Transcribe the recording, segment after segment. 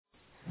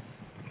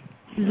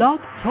Blog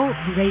Talk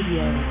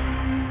Radio.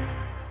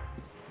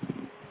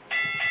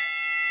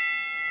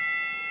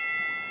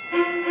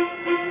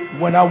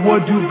 When I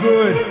would do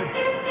good,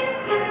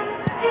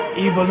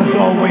 evil is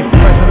always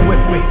present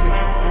with me.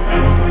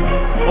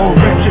 Oh,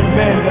 wretched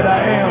man that I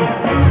am,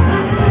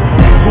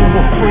 who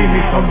will free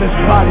me from this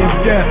body of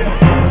death?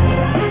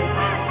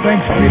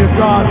 Thanks be to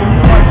God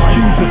through Christ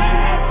Jesus.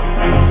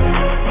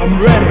 I'm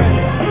ready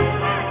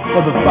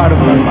for the fight of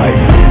my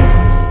life.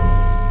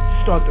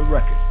 Start the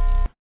record.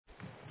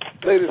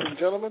 Ladies and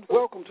gentlemen,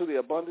 welcome to the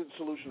Abundant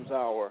Solutions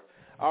Hour.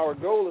 Our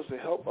goal is to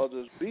help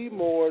others be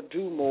more,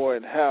 do more,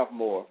 and have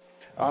more.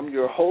 I'm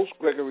your host,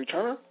 Gregory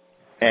Turner.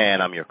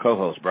 And I'm your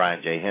co-host,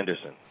 Brian J.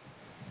 Henderson.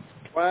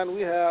 Brian, we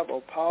have a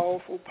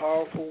powerful,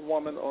 powerful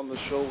woman on the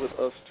show with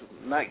us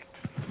tonight.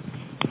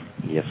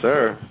 Yes,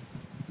 sir.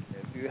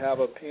 If you have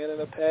a pen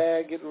and a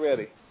pad, get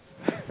ready.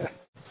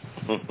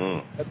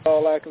 That's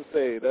all I can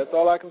say. That's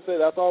all I can say.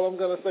 That's all I'm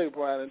going to say,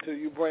 Brian, until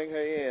you bring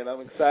her in.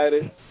 I'm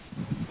excited.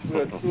 We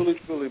are truly,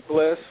 truly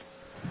blessed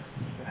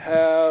to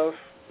have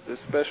this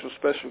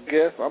special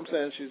guest. I'm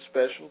saying she's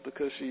special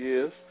because she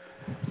is.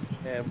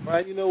 And,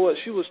 Brian, you know what?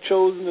 She was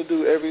chosen to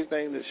do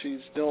everything that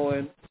she's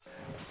doing,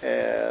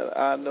 and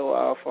I know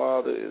our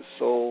Father is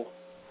so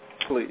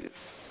pleased.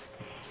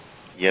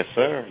 Yes,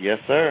 sir. Yes,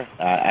 sir.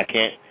 I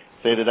can't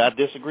say that I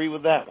disagree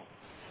with that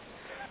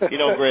one. You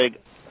know, Greg,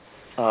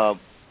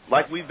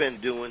 like we've been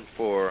doing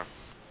for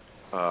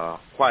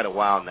quite a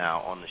while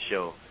now on the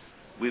show,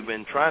 we've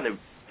been trying to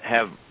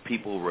have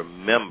people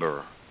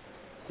remember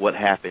what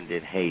happened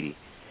in Haiti.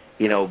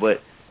 You know,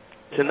 but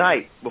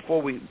tonight,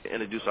 before we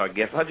introduce our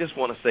guest, I just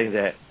want to say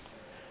that,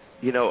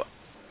 you know,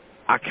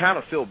 I kind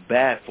of feel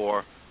bad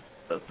for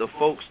the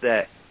folks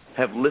that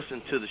have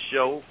listened to the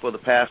show for the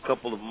past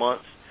couple of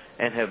months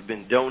and have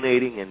been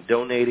donating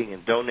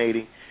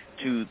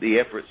to the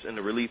efforts and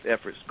the relief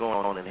efforts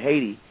going on in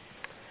Haiti,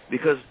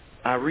 because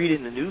I read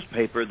in the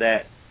newspaper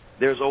that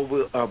there's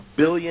over $1.5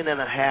 billion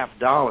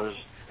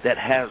that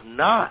has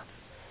not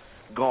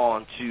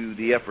gone to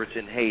the efforts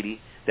in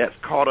Haiti that's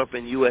caught up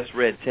in U.S.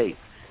 red tape.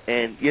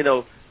 And, you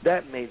know,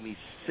 that made me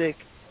sick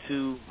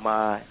to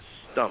my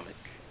stomach.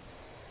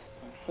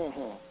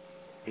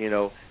 You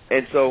know,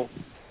 and so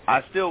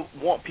I still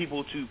want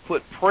people to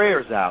put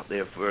prayers out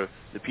there for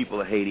the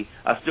people of Haiti.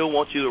 I still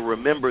want you to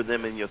remember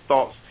them in your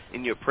thoughts,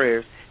 in your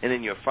prayers, and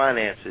in your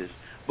finances.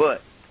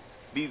 But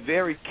be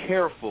very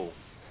careful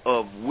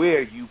of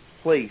where you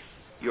place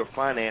your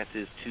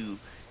finances to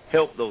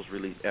help those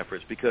relief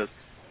efforts, because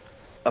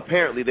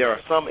apparently there are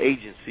some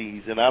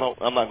agencies, and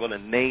I'm not going to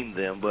name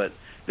them, but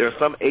there are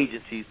some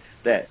agencies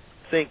that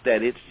think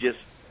that it's just,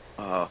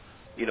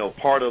 you know,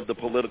 part of the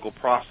political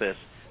process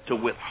to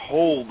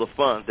withhold the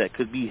funds that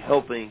could be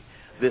helping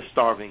this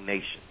starving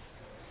nation.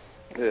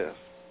 Yes.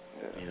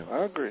 You know,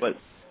 I agree. But,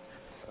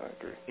 I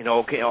agree. You know,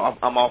 okay,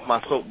 I'm off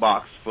my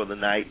soapbox for the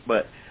night,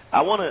 but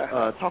I want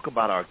to talk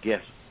about our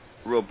guest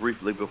real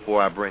briefly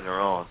before I bring her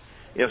on.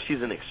 You know,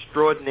 she's an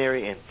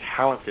extraordinary and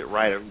talented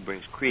writer who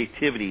brings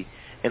creativity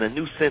and a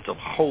new sense of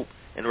hope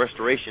and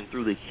restoration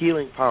through the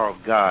healing power of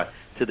God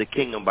to the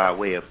kingdom by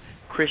way of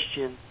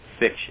Christian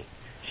fiction.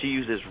 She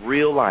uses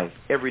real-life,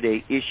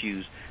 everyday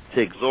issues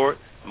to exhort,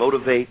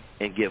 motivate,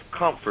 and give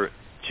comfort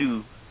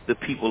to the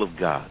people of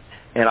God.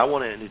 And I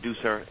want to introduce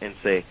her and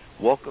say,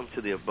 welcome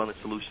to the Abundant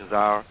Solutions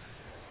Hour,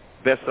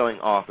 best-selling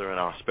author and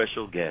our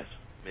special guest,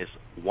 Miss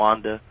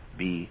Wanda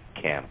B.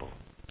 Campbell.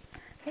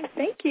 Hey,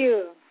 thank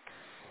you.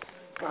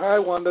 Hi,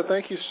 Wanda.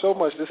 Thank you so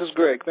much. This is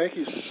Greg. Thank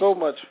you so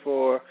much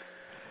for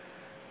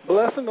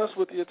blessing us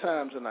with your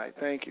time tonight.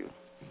 Thank you.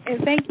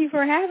 And thank you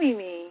for having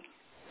me.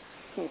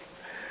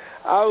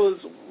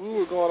 We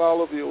were going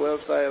all over your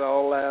website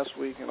all last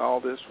week and all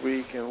this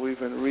week, and we've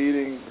been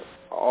reading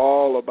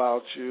all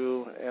about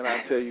you, and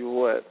I tell you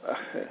what,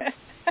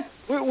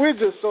 we're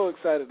just so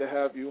excited to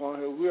have you on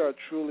here. We are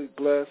truly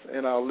blessed,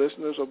 and our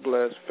listeners are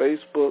blessed.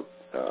 Facebook,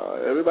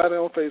 everybody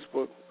on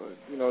Facebook,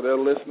 you know, they're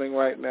listening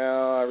right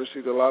now. I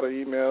received a lot of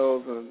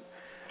emails,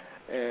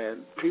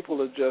 and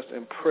people are just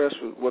impressed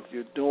with what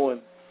you're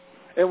doing.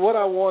 And what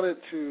I wanted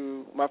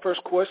to, my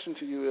first question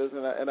to you is,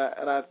 and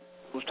I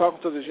was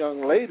talking to this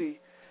young lady,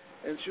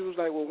 and she was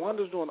like, well,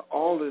 Wanda's doing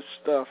all this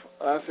stuff.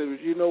 I said, well,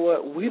 you know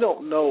what? We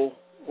don't know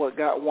what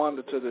got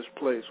Wanda to this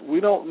place. We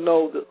don't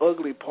know the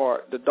ugly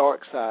part, the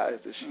dark side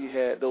that she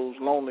had, those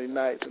lonely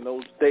nights and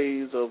those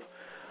days of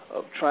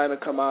trying to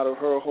come out of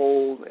her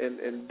hole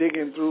and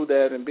digging through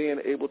that and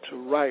being able to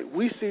write.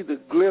 We see the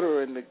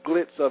glitter and the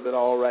glitz of it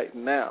all right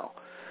now.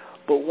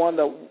 But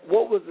Wanda,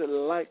 what was it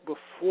like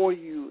before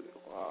you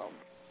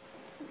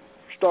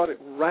started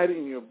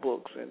writing your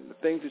books and the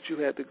things that you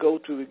had to go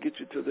to get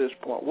you to this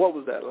point? What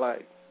was that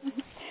like?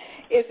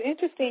 It's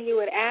interesting you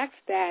would ask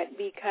that,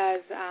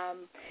 because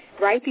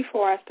right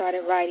before I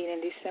started writing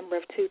in December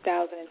of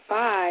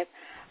 2005,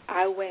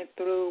 I went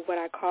through what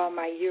I call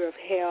my year of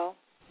hell,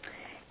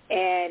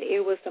 and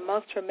it was the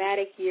most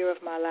traumatic year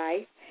of my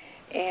life,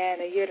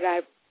 and a year that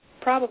I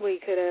probably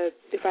could have,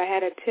 if I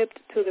had tipped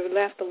to the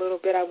left a little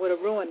bit, I would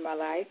have ruined my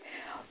life.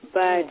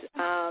 But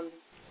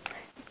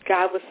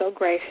God was so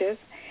gracious,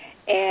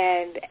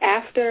 And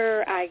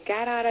after I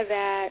got out of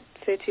that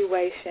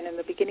situation in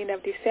the beginning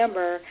of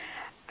December,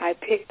 I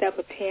picked up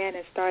a pen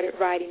and started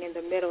writing in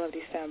the middle of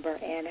December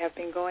and have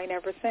been going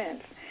ever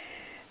since.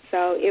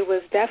 So it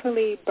was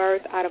definitely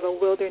birthed out of a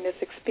wilderness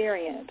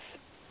experience.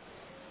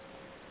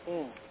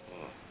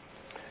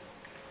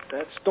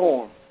 That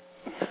storm.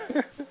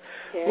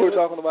 Yeah, we were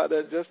talking about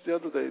that just the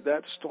other day.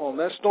 That storm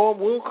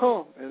will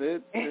come, and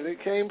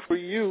it came for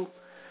you.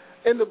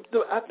 And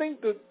I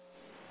think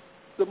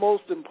the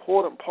most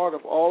important part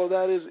of all of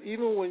that is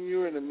even when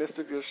you're in the midst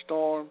of your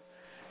storm,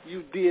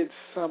 you did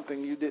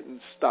something. You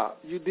didn't stop.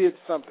 You did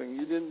something.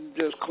 You didn't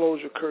just close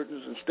your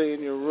curtains and stay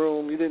in your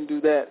room. You didn't do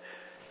that.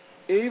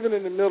 Even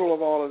in the middle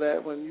of all of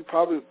that, when you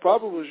probably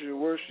was your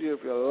worst year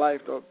of your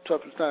life, the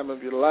toughest time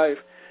of your life,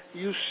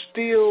 you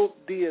still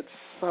did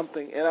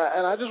something. And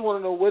I just want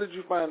to know, where did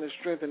you find the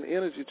strength and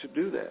energy to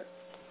do that?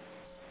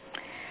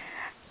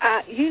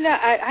 I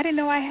didn't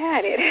know I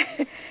had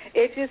it.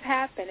 It just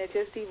happened. It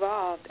just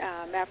evolved.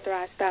 After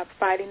I stopped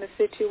fighting the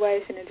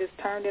situation and just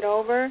turned it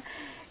over,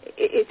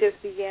 it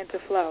just began to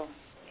flow.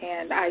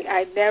 And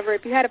I never,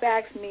 if you had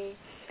asked me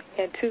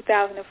in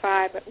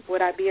 2005,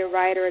 would I be a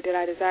writer or did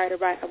I desire to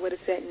write, I would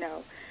have said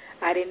no.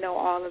 I didn't know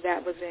all of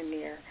that was in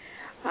there.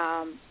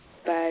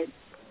 But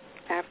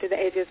after that,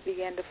 it just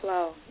began to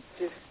flow.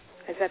 I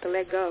just had to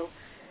let go.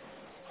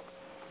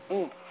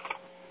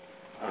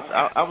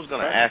 I was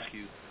going to ask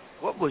you,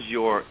 what was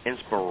your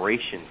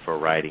inspiration for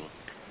writing?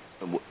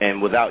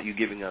 And without you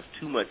giving us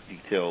too much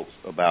details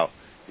about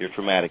your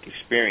traumatic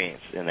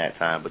experience in that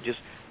time, but just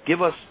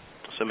give us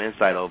some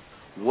insight of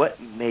what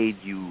made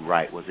you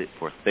write. Was it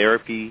for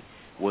therapy?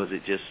 Was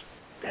it just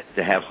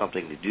to have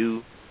something to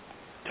do?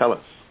 Tell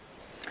us.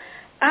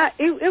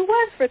 It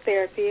was for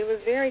therapy. It was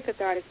very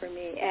cathartic for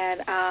me.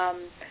 And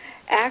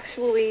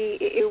actually,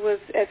 it was,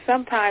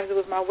 sometimes it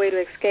was my way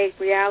to escape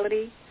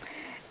reality.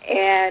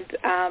 And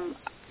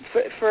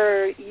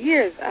for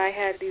years, I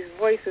had these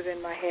voices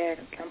in my head.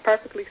 I'm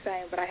perfectly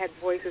sane, but I had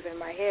voices in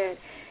my head.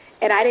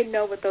 And I didn't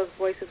know what those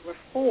voices were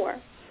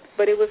for,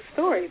 but it was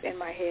stories in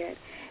my head.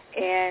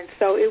 And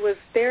so it was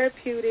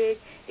therapeutic.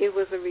 It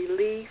was a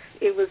relief.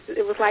 It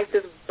was like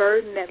this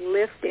burden that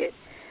lifted.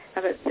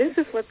 I thought, this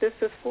is what this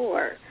is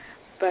for.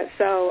 But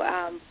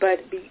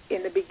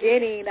in the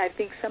beginning, I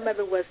think some of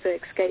it was to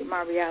escape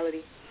my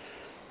reality.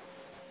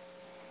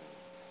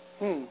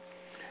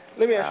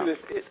 Let me ask you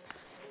this.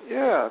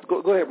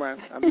 Go ahead, Brian.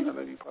 I know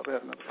you probably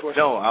have another question.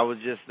 No, I was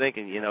just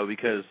thinking,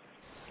 because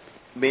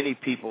many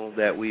people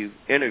that we've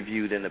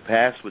interviewed in the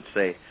past would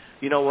say,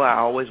 you know what, I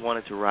always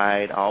wanted to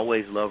write. I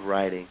always loved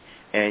writing.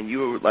 And you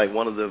were like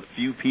one of the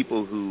few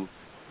people who,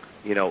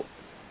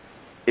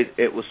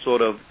 it was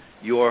sort of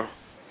your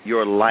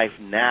life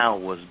now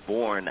was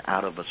born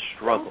out of a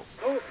struggle.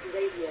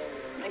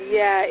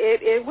 Yeah,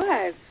 it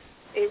was.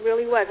 It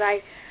really was.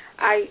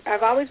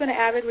 I've always been an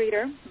avid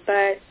reader,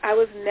 but I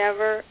was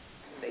never,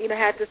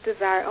 had this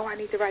desire, I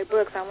need to write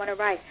books. I want to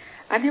write.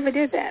 I never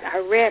did that. I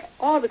read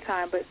all the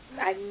time, but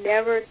I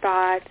never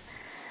thought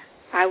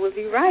I would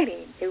be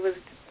writing. It was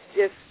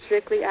just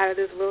strictly out of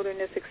this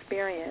wilderness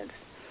experience.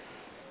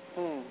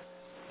 And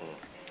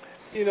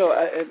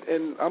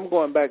I'm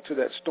going back to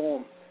that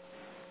storm.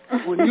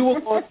 When you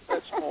were going through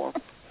that storm,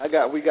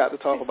 we got to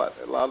talk about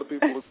that. A lot of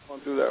people are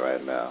going through that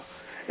right now.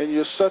 And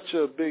you're such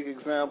a big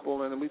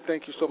example, and we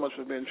thank you so much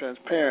for being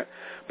transparent.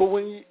 But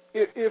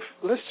if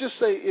let's just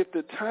say if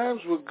the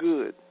times were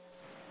good,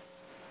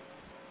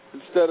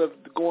 instead of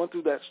going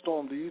through that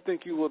storm, do you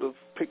think you would have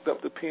picked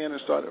up the pen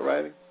and started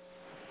writing?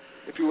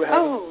 If you were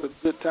having a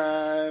good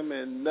time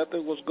and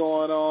nothing was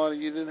going on,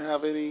 and you didn't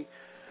have any,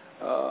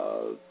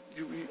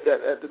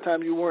 at the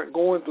time you weren't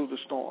going through the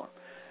storm,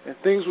 and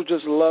things were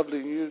just lovely,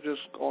 and you were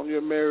just on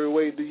your merry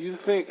way, do you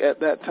think at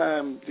that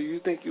time,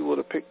 you would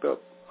have picked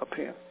up a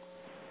pen?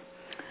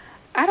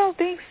 I don't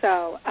think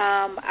so.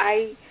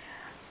 I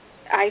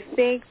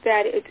think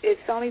that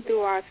it's only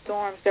through our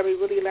storms that we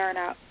really learn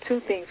out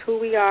two things, who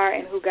we are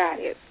and who God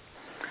is.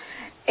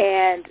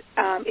 And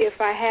if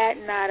I had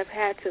not have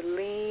had to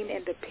lean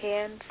and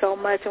depend so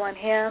much on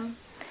Him,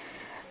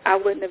 I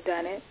wouldn't have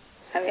done it.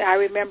 I mean, I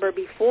remember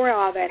before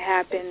all that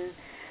happened,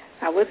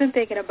 I wasn't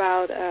thinking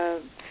about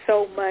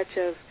so much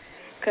of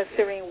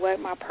considering what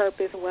my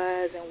purpose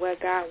was and what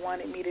God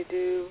wanted me to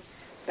do.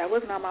 That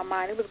wasn't on my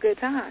mind. It was good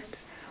times.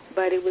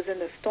 But it was in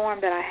the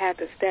storm that I had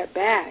to step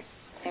back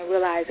and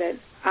realize that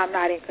I'm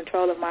not in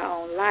control of my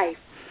own life.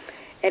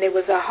 And it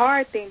was a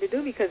hard thing to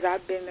do because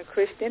I've been a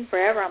Christian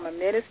forever. I'm a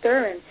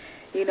minister, and,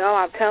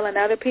 I'm telling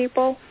other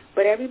people.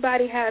 But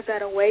everybody has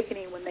that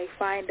awakening when they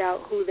find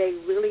out who they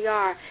really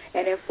are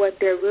and if what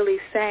they're really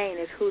saying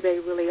is who they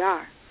really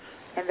are.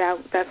 And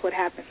that's what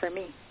happened for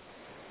me.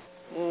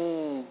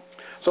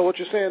 So what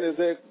you're saying is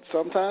that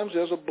sometimes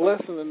there's a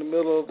blessing in the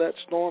middle of that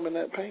storm and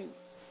that pain.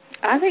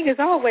 I think it's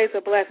always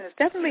a blessing. It's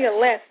definitely a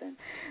lesson.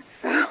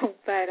 So,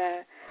 but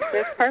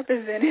there's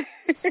purpose in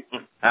it.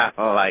 I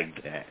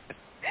like that.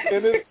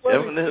 And it's funny.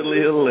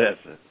 Definitely a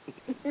lesson.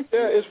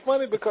 Yeah, it's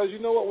funny because you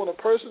know what? When a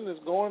person is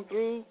going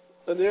through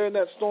and they're in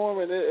that storm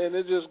and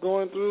they're just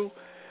going through,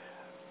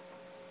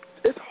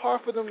 it's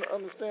hard for them to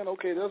understand,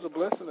 okay, there's a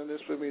blessing in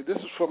this for me. This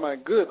is for my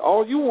good.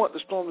 All you want the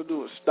storm to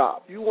do is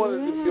stop. You want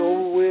it to be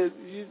over with.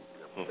 You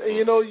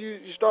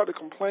start to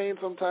complain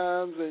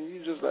sometimes, and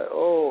you just like,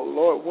 oh,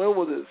 Lord, when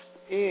will this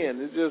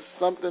end? It's just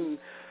something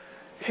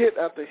hit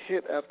after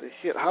hit after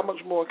hit. How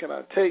much more can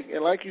I take?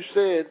 And like you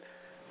said,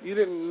 you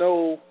didn't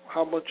know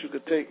how much you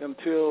could take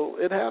until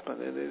it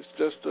happened. And it's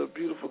just a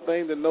beautiful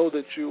thing to know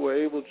that you were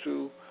able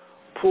to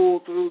pull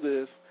through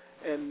this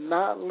and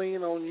not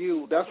lean on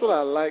you. That's what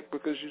I like,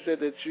 because you said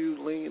that you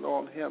leaned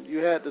on him. You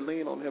had to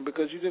lean on him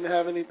because you didn't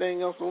have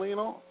anything else to lean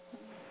on.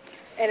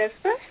 And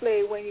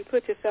especially when you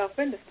put yourself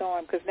in the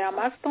storm, because now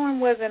my storm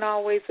wasn't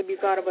always to be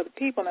thought of other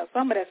people. Now,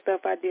 some of that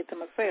stuff I did to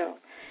myself.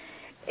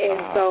 And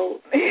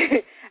so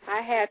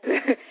I had to,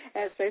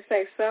 as they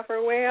say,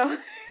 suffer well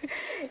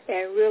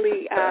and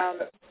really,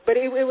 but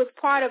it was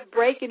part of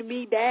breaking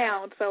me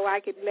down so I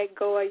could let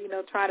go of,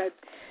 try to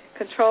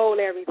control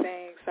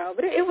everything. So,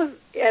 but it was,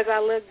 as I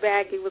look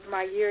back, it was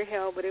my year of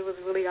hell, but it was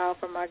really all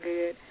for my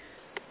good.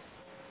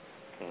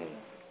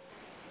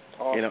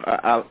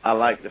 I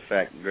like the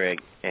fact, Greg,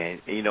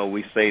 and,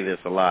 we say this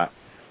a lot,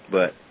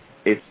 but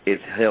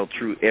it's held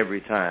true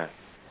every time.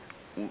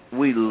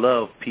 We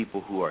love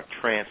people who are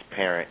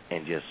transparent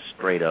and just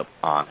straight up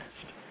honest.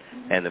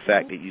 And the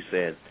fact that you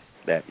said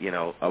that,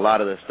 a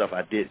lot of the stuff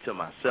I did to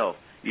myself,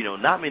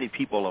 not many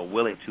people are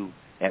willing to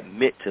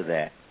admit to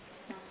that,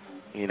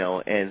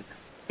 and,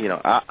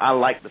 I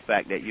like the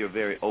fact that you're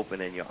very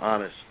open and you're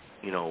honest,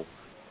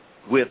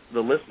 with the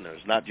listeners,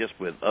 not just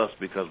with us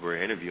because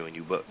we're interviewing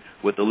you, but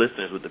with the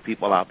listeners, with the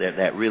people out there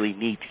that really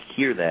need to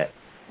hear that.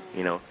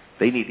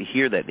 They need to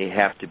hear that they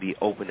have to be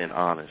open and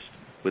honest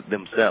with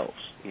themselves.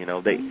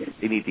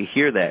 They need to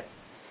hear that.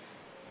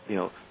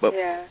 But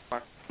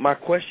my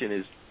question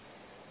is,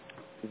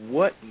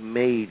 what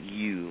made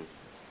you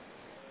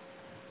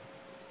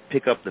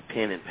pick up the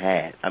pen and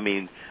pad? I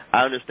mean,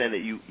 I understand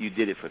that you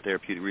did it for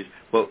therapeutic reasons,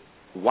 but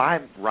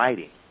why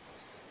writing?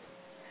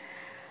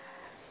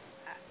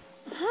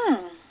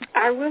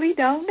 I really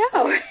don't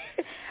know.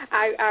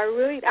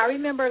 I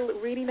remember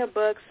reading a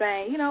book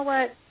saying, you know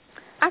what,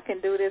 I can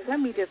do this. Let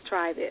me just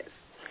try this.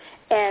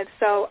 And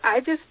so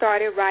I just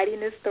started writing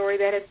this story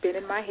that had been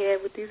in my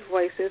head with these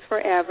voices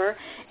forever,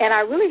 and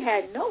I really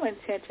had no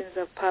intentions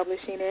of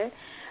publishing it.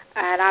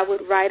 And I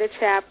would write a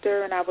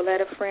chapter, and I would let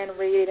a friend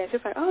read it, and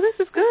just like, oh, this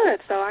is good.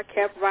 So I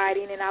kept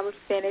writing, and I would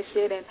finish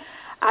it, and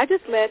I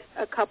just let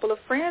a couple of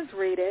friends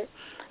read it.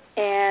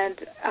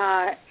 And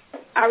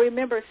I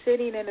remember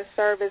sitting in a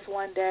service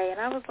one day,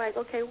 and I was like,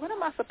 okay, what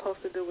am I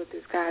supposed to do with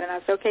this God? And I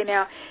said, okay,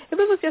 now, if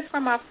it was just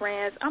for my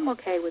friends, I'm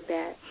okay with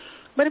that.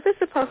 But if it's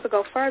supposed to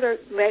go further,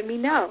 let me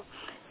know.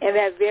 And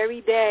that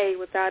very day,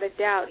 without a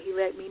doubt, he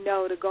let me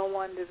know to go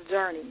on this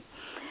journey.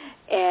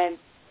 And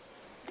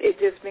it's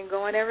just been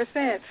going ever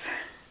since.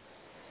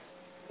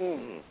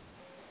 Yeah.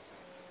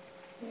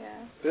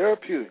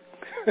 Therapeutic.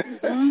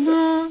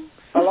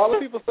 A lot of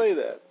people say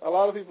that. A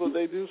lot of people,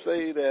 they do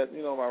say that,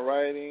 my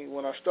writing,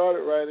 when I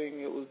started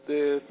writing, it was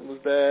this, it was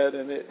that,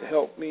 and it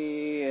helped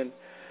me. And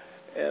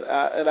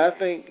I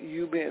think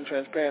you being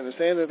transparent and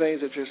saying the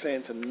things that you're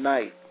saying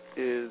tonight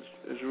is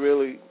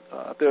really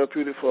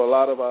therapeutic for a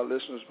lot of our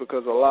listeners,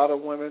 because a lot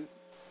of women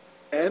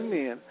and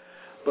men,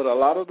 but a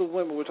lot of the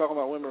women, we're talking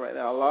about women right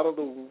now, a lot of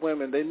the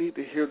women, they need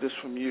to hear this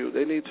from you.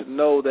 They need to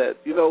know that,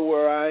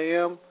 where I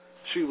am,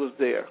 she was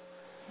there.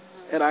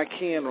 And I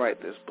can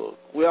write this book.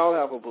 We all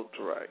have a book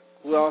to write.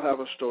 We all have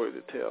a story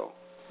to tell.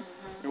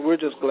 And we're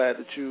just glad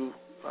that you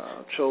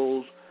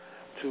chose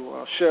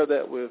to share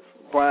that with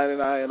Brian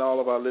and I and all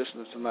of our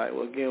listeners tonight.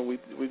 Well, again, we're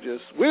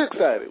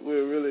excited.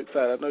 We're really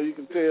excited. I know you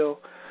can tell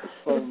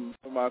from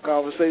our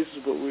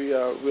conversations, but we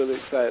are really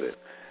excited.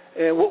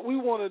 And what we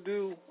want to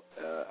do,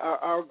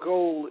 our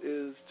goal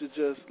is to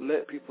just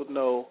let people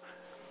know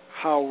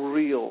how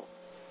real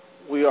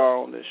we are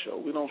on this show.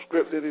 We don't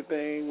script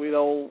anything. We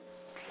don't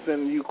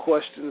send you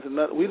questions and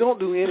nothing. We don't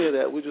do any of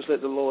that. We just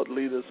let the Lord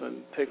lead us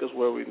and take us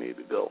where we need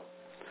to go.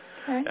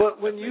 Okay. But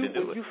when you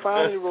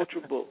finally wrote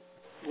your book,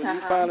 when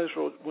you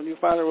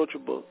finally wrote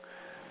your book,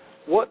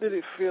 what did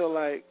it feel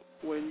like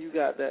when you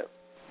got that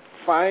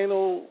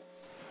final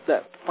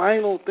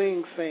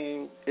thing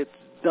saying it's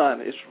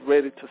done, it's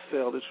ready to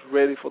sell, it's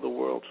ready for the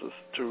world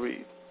to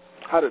read?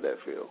 How did that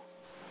feel?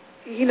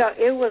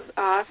 It was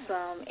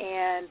awesome,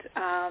 and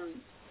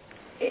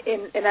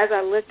as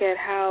I look at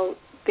how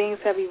things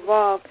have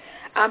evolved,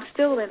 I'm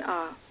still in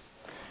awe.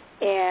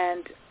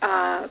 And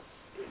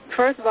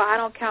first of all, I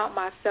don't count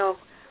myself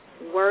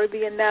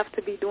worthy enough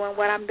to be doing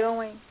what I'm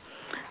doing.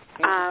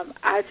 I'm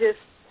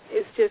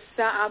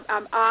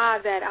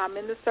awed that I'm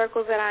in the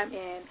circles that I'm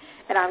in,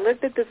 and I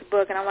looked at this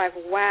book and I'm like,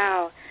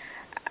 wow,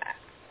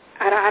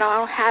 I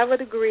don't have a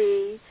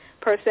degree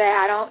per se.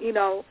 How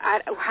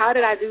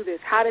did I do this?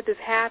 How did this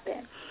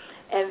happen?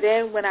 And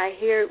then when I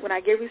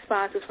get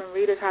responses from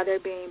readers how they're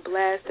being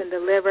blessed and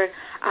delivered,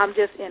 I'm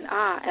just in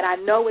awe. And I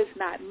know it's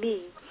not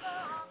me,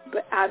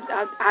 but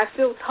I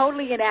feel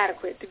totally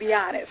inadequate, to be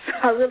honest.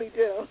 I really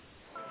do.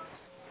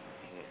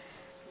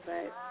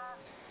 But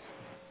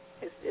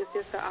it's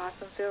just an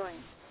awesome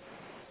feeling.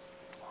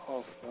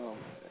 Awesome.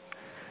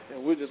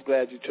 And we're just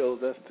glad you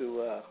chose us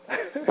to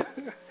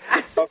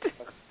talk about the book.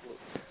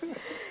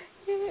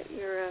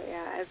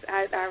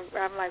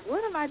 I'm like,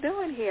 what am I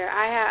doing here?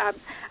 I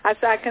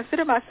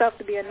consider myself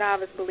to be a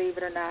novice, believe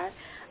it or not.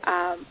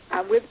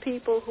 I'm with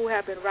people who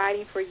have been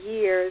writing for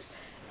years,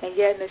 and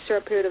yet in a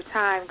short period of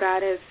time,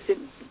 God has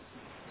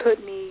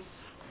put me,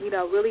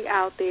 really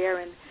out there,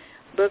 and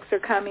books are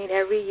coming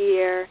every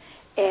year,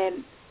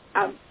 and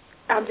I'm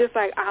just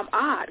like, I'm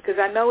odd, because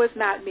I know it's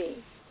not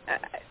me.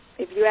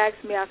 If you ask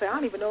me, I'll say, I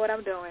don't even know what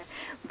I'm doing,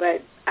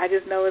 but I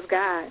just know it's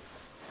God.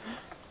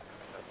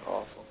 That's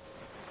awesome.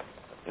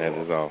 That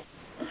is awesome.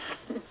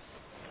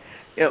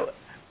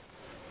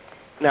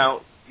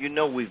 Now,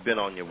 we've been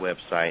on your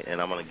website, and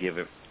I'm going to give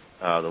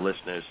the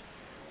listeners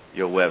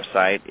your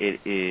website. It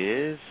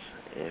is,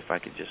 if I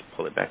could just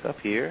pull it back up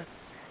here.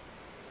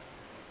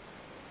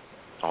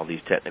 All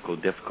these technical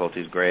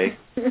difficulties, Greg.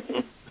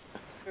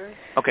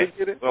 Okay,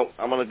 well,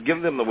 I'm going to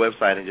give them the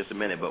website in just a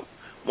minute, but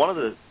one of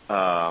the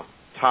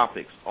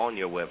topics on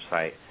your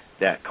website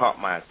that caught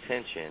my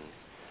attention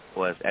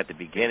was at the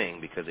beginning,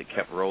 because it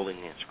kept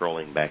rolling and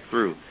scrolling back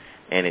through,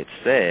 and it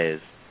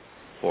says,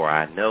 "For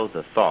I know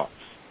the thoughts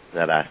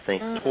that I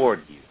think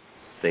toward you,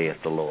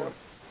 saith the Lord,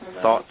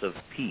 thoughts of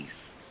peace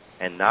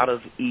and not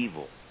of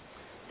evil,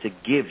 to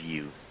give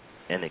you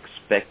an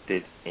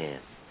expected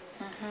end."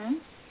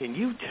 Can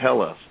you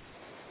tell us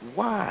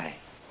why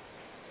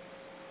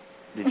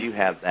did you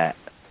have that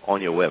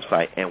on your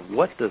website, and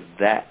what does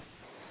that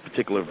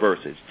particular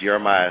verse is?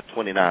 Jeremiah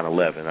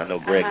 29:11. I know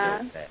Greg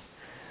knows that.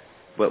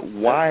 But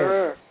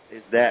why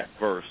is that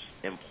verse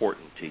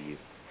important to you?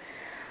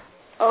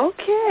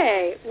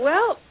 Okay.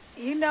 Well,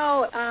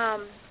 I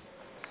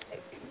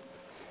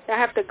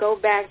have to go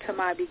back to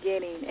my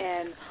beginning.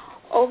 And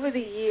over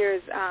the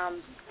years,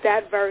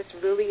 that verse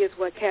really is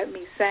what kept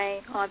me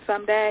sane on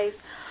some days.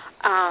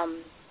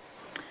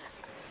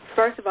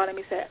 First of all, let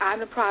me say, I'm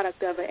the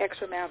product of an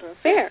extramarital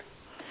affair.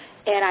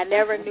 And I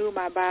never knew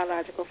my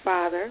biological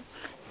father,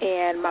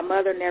 and my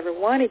mother never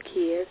wanted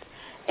kids.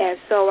 And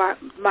so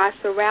my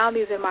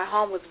surroundings in my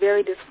home was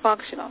very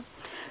dysfunctional.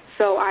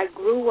 So I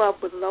grew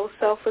up with low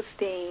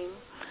self-esteem.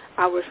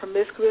 I was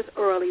promiscuous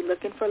early,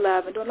 looking for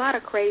love, and doing a lot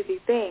of crazy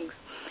things.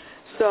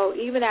 So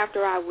even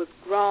after I was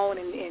grown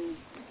and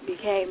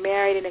became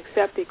married and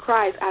accepted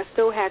Christ, I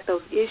still had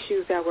those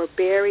issues that were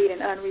buried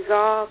and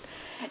unresolved.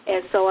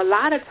 And so a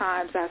lot of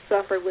times I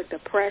suffered with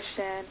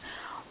depression,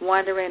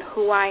 wondering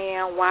who I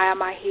am, why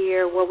am I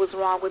here, what was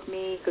wrong with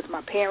me, because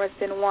my parents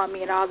didn't want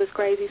me and all this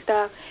crazy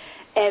stuff.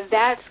 And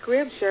that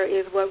scripture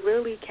is what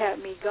really kept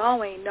me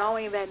going,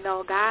 knowing that,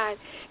 no, God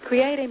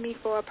created me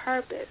for a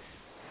purpose.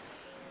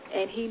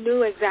 And he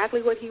knew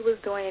exactly what he was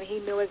doing, and he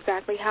knew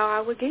exactly how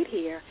I would get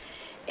here.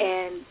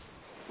 And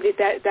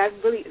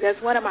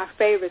that's one of my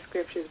favorite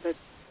scriptures, but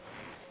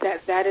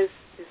that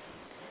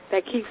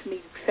keeps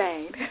me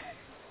sane,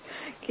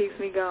 keeps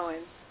me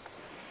going.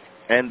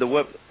 And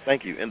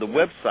thank you. And the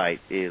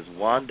website is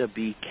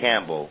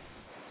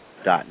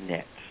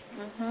wandabcampbell.net.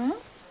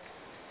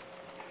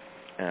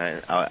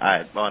 And I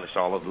admonish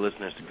all of the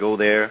listeners to go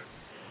there,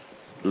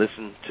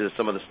 listen to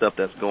some of the stuff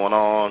that's going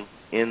on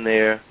in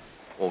there,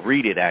 or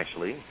read it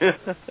actually.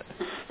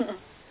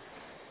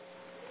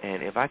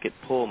 And if I can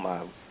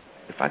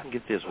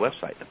get this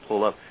website to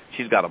pull up,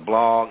 she's got a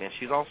blog, and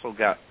she's also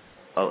got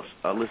a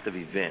list of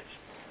events,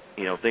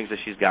 things that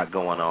she's got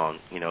going on.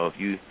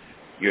 If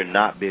you're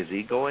not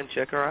busy, go and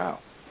check her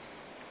out.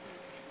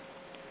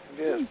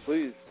 Yes,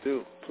 please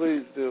do.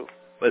 Please do.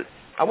 But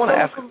I want to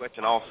ask a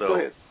question also. Go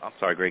ahead. I'm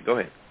sorry, Greg, go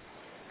ahead.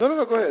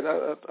 No, go ahead.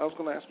 I was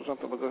going to ask for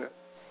something, but go ahead.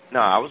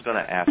 No, I was going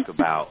to ask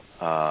about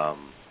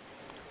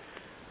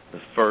the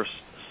first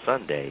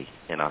Sunday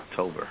in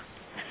October.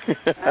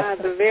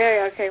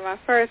 my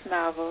first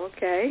novel,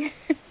 okay.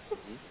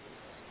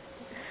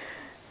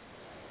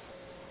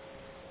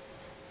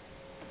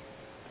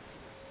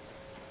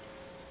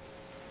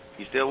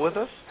 You still with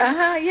us?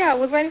 Yeah, I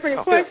was waiting for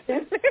your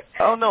question.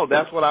 Oh, no,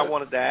 that's what I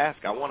wanted to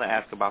ask. I want to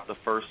ask about the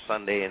first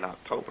Sunday in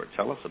October.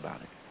 Tell us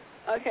about it.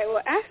 Okay,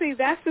 well, actually,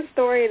 that's the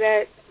story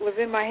that was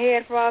in my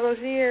head for all those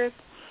years.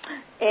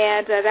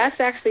 And that's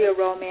actually a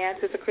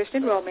romance. It's a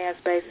Christian romance,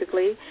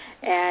 basically.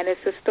 And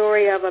it's a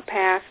story of a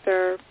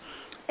pastor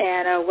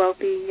and a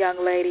wealthy young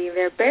lady.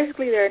 They're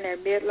in their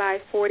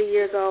midlife, 40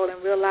 years old,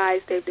 and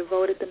realize they've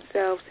devoted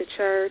themselves to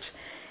church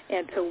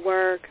and to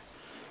work,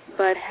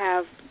 but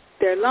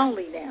they're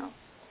lonely now.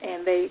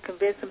 And they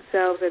convince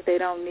themselves that they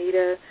don't need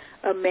a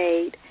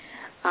mate.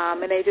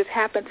 And they just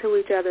happen into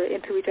each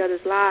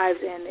other's lives,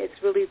 and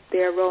it's really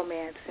their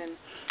romance. And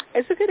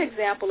it's a good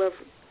example of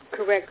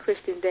correct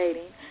Christian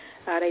dating.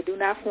 They do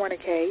not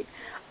fornicate.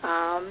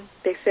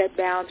 They set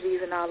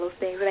boundaries and all those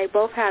things. And they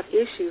both have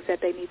issues that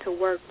they need to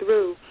work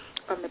through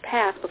from the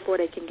past before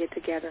they can get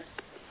together.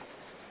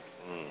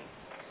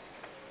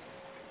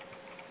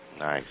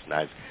 Nice.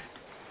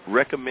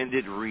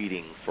 Recommended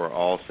reading for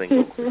all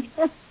single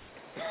Christians.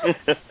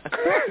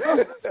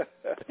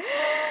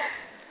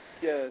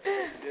 Yes.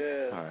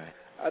 All right.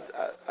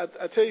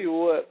 I tell you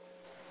what,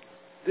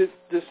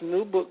 this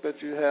new book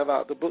that you have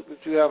out, the book that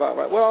you have out,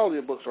 right? Well, all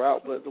your books are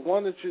out, but the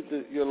one that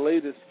your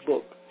latest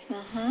book.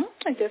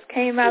 It just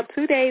came out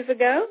 2 days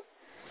ago.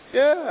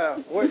 Yeah.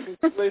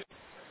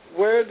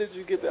 Where did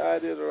you get the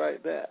idea to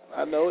write that?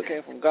 I know it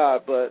came from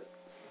God, but...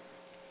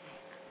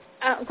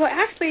 Well,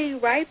 actually,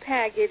 Right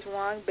Package,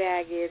 Wrong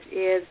Baggage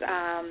is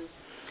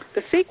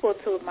the sequel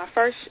to my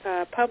first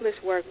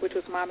published work, which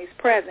was Mommy's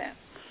Present.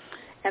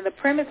 And the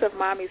premise of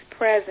Mommy's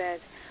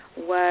Present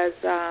was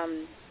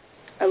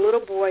a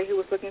little boy who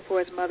was looking for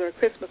his mother a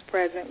Christmas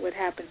present, what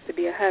happens to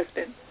be a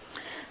husband.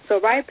 So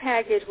Right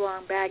Package,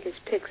 Wrong Baggage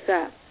picks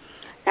up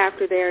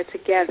after they're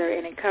together,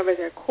 and it covers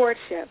their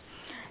courtship.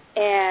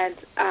 And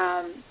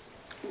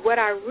what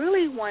I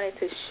really wanted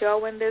to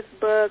show in this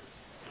book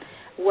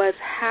was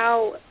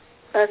how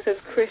us as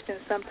Christians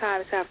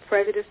sometimes have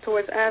prejudice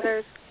towards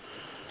others,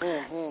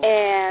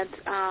 and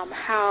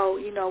how,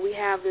 we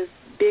have this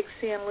big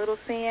sin, little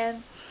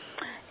sin,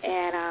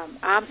 and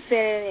I'm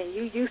sinning and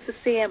you used to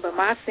sin, but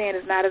my sin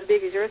is not as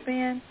big as your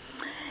sin,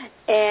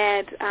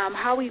 and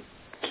how we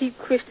keep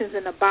Christians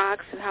in a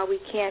box and how we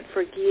can't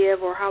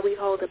forgive or how we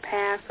hold the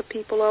past of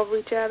people over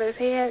each other's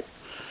heads.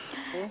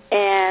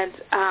 And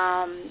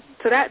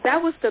so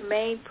that was the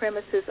main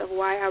premises of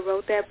why I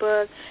wrote that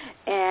book,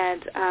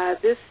 and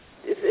this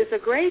is a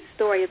great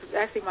story. It's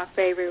actually my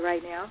favorite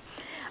right now.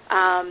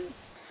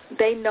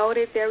 They know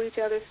that they're each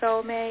other's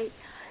soulmate,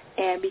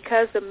 and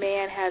because the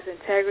man has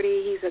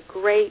integrity, he's a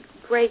great,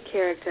 great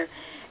character.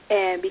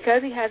 And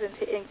because he has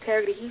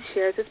integrity, he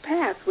shares his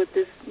past with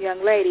this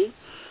young lady,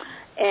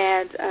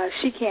 and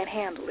she can't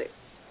handle it.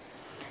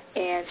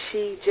 And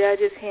she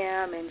judges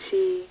him, and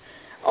she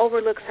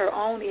overlooks her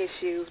own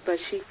issues, but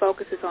she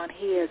focuses on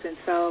his. And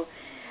so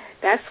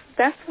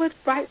that's what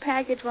Right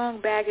Package,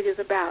 Wrong Baggage is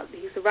about.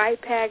 He's the right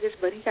package,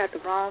 but he got the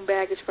wrong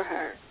baggage for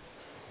her.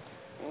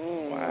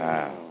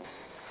 Wow.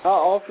 How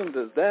often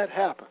does that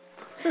happen?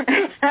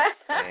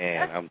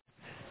 Man,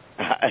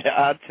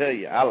 I'll tell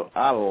you,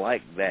 I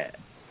like that.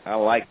 I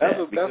like that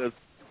because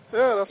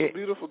that's a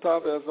beautiful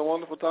topic. That's a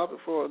wonderful topic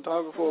for a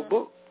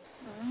book.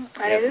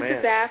 And this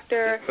is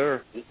after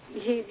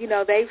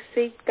they've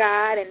seeked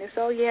God, and it's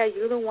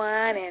you're the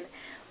one,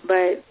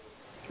 but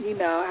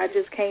I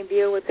just can't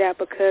deal with that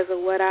because of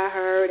what I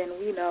heard and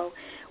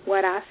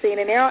what I seen.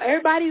 And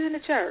everybody's in the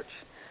church,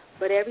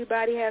 but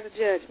everybody has a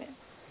judgment.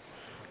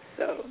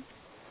 So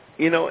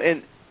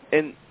and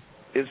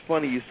it's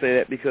funny you say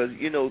that because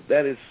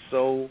that is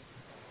so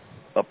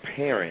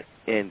apparent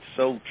and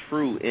so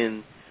true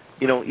in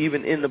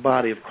even in the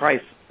body of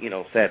Christ.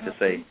 Sad to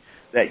say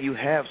that you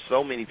have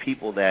so many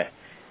people that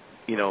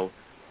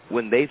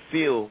when they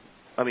feel,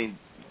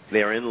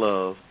 they're in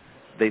love,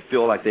 they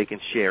feel like they can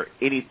share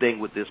anything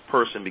with this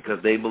person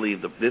because they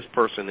believe that this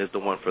person is the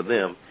one for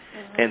them.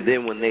 And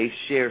then when they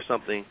share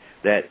something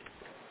that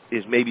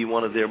is maybe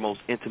one of their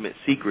most intimate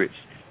secrets,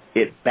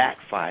 it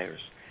backfires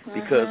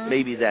because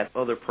maybe that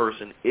other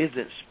person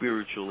isn't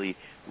spiritually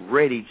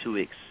ready to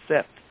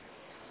accept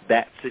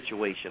that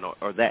situation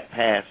or that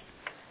past,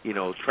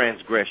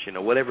 transgression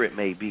or whatever it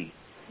may be.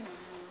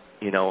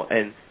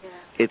 And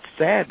it's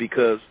sad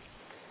because,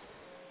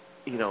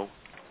 in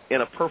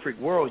a perfect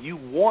world, you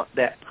want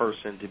that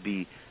person to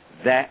be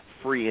that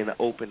free and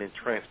open and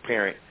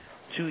transparent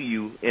to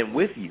you and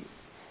with you,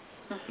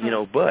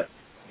 but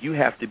you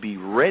have to be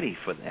ready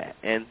for that.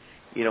 And,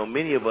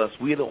 many of us,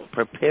 we don't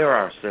prepare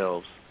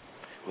ourselves.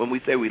 When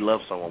we say we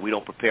love someone, we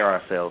don't prepare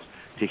ourselves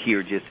to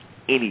hear just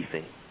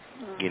anything.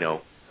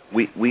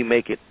 We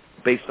make it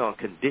based on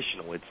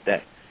conditional. It's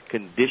that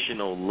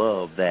conditional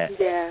love that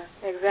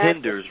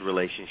hinders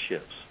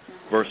relationships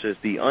versus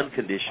the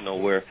unconditional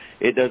where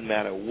it doesn't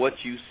matter what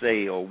you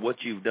say or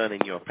what you've done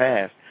in your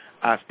past,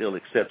 I still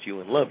accept you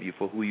and love you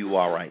for who you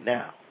are right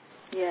now.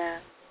 Yeah.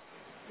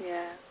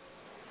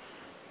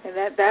 And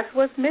that's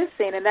what's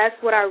missing, and that's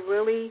what I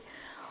really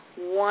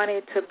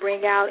wanted to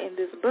bring out in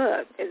this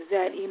book is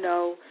that,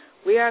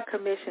 we are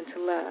commissioned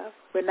to love.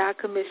 We're not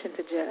commissioned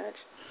to judge.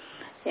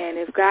 And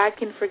if God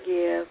can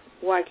forgive,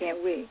 why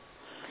can't we?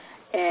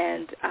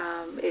 And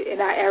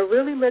I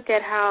really look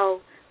at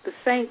how the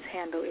saints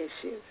handle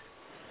issues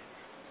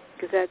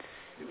because that's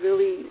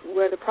really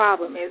where the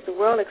problem is. The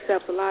world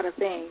accepts a lot of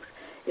things.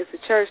 It's the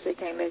church they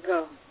can't let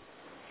go.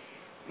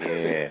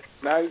 Yeah.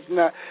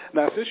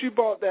 Now, since you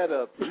brought that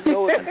up,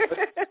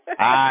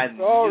 I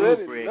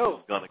knew Greg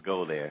was going to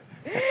go there.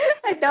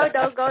 No,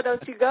 don't go.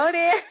 Don't you go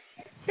there.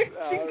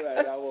 All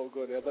right, I won't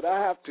go there, but I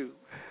have to.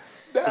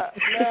 Now,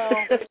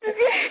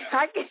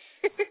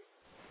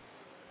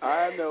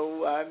 I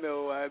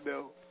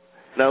know.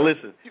 Now,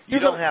 listen, you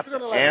don't have to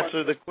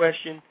answer the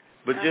question,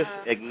 but just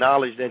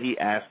acknowledge that he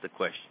asked the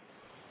question.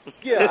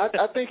 Yeah,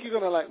 I think you're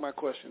going to like my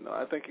question, though.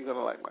 I think you're going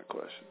to like my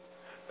question.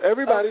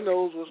 Everybody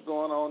knows what's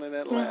going on in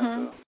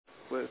Atlanta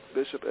with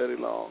Bishop Eddie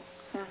Long.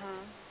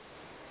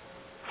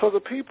 For the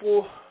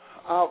people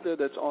out there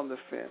that's on the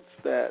fence,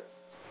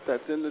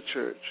 that's in the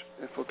church,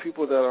 and for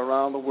people that are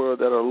around the world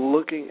that are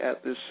looking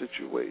at this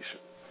situation,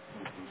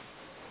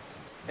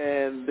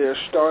 and they're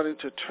starting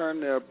to turn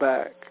their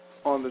back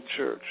on the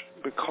church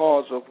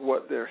because of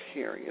what they're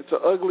hearing. It's an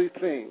ugly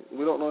thing.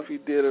 We don't know if he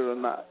did it or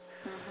not.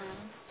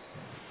 Mm-hmm.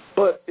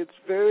 But it's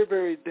very,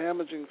 very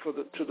damaging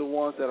to the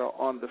ones that are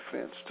on the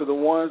fence, to the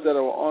ones that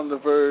are on the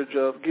verge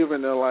of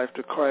giving their life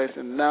to Christ,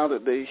 and now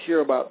that they hear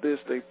about this,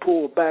 they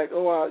pull back.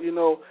 I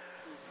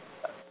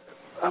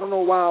don't know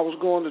why I was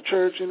going to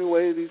church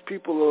anyway. These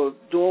people are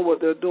doing what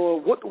they're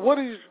doing. What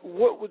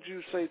would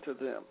you say to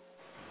them?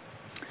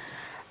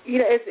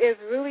 It's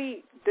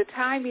really, the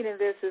timing in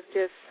this is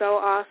just so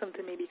awesome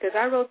to me, because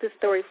I wrote this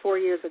story 4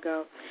 years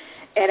ago,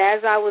 and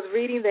as I was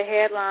reading the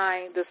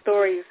headline, the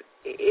stories,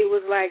 it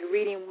was like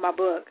reading my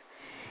book,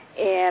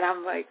 and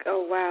I'm like,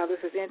 oh, wow, this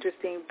is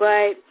interesting.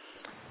 But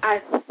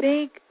I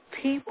think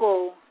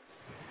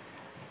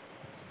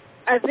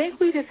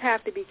we just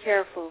have to be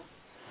careful.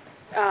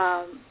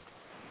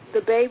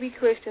 The baby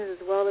Christians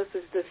as well as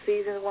the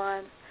seasoned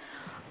ones,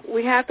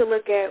 we have to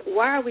look at,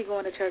 why are we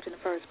going to church in the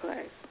first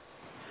place?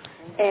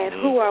 And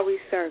who are we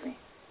serving?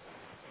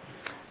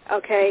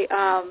 Okay,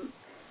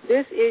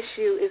 this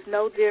issue is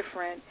no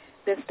different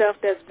than stuff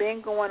that's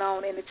been going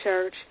on in the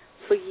church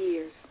for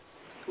years.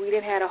 We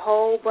done had a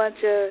whole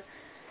bunch of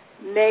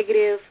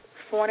negative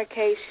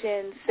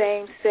fornication,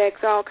 same-sex,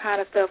 all kind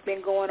of stuff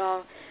been going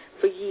on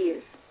for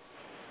years.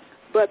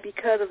 But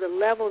because of the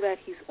level that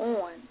he's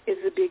on,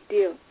 it's a big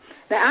deal.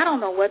 Now, I don't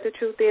know what the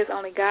truth is.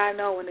 Only God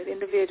knows, and the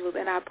individuals,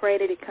 and I pray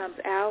that it comes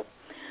out.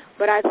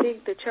 But I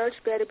think the church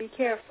better be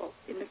careful,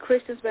 and the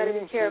Christians better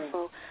be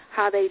careful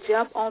how they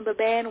jump on the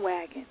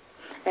bandwagon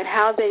and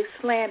how they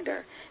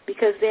slander,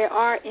 because there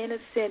are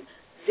innocent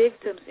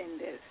victims in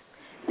this.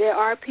 There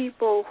are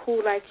people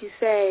who, like you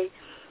say,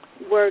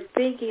 were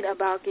thinking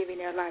about giving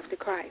their life to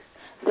Christ.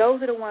 Those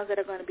are the ones that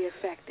are going to be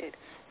affected,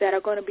 that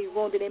are going to be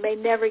wounded. They may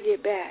never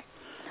get back.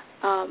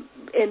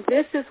 And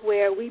this is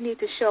where we need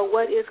to show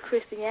what is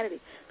Christianity.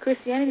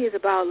 Christianity is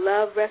about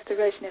love,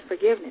 restoration, and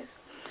forgiveness.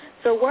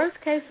 So worst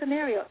case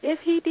scenario, if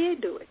he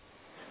did do it,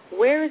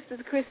 where is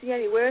the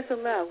Christianity? Where is the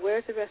love? Where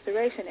is the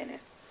restoration in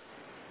it?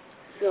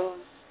 So,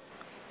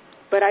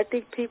 but I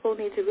think people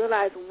need to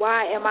realize,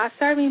 why am I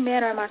serving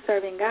man or am I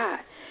serving God?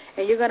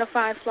 And you're going to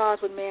find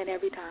flaws with man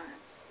every time.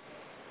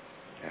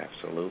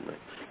 Absolutely.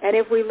 And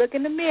if we look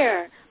in the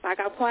mirror, like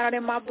I point out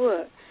in my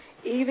book,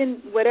 even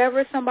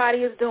whatever somebody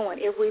is doing,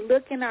 if we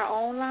look in our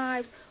own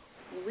lives,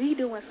 we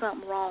doing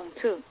something wrong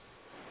too.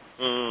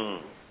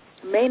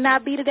 May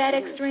not be to that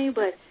extreme,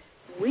 but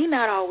we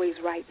not always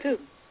right too.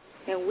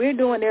 And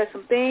there's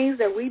some things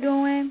that we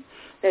doing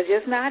that's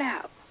just not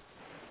out.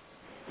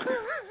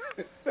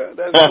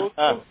 That's so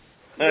true.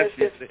 Let's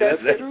just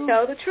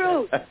tell the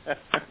truth.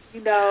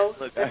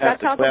 Let's not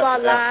talk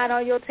about lying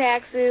on your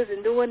taxes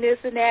and doing this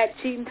and that,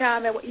 cheating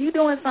time. And you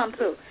doing something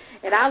too.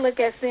 And I look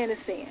at sin as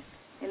sin.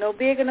 And no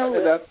big and no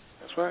little.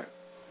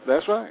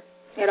 That's right.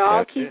 It'll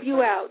all keep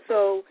you out.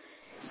 So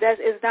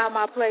it's not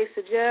my place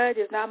to judge.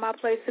 It's not my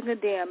place to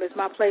condemn. It's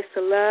my place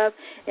to love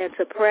and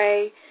to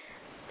pray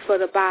for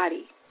the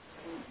body.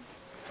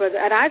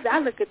 And I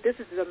look at this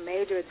as a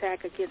major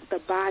attack against the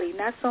body,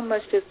 not so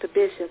much just the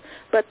bishop,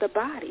 but the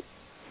body.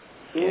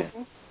 Yeah.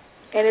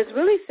 And it's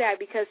really sad,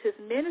 because his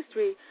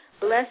ministry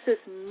blesses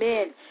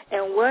men.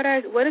 And what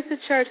is the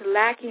church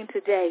lacking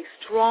today?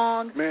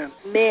 Strong men.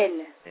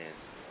 Yeah.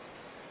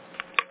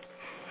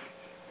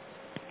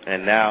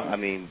 And now,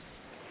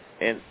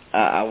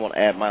 I want to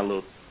add my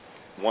little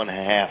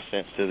 1.5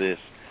 cents to this.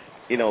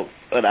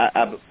 But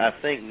I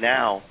think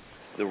now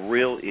the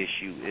real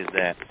issue is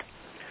that,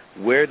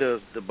 where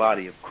does the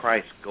body of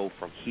Christ go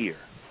from here?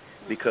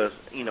 Because,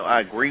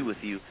 I agree with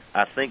you.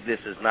 I think this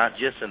is not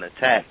just an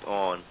attack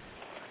on,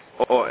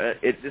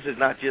 this is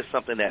not just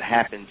something that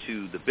happened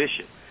to the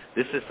bishop.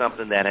 This is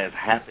something that has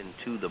happened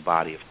to the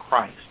body of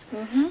Christ.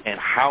 Mm-hmm. And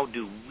how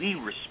do we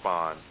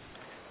respond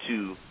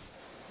to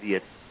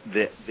this?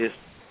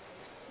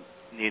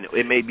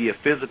 It may be a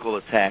physical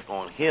attack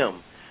on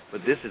him,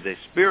 but this is a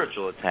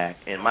spiritual attack,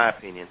 in my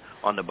opinion,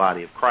 on the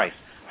body of Christ.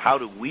 How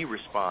do we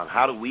respond?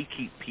 How do we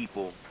keep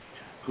people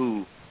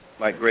who,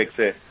 like Greg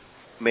said,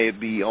 may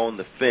be on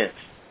the fence,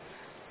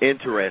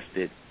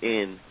 interested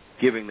in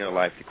giving their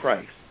life to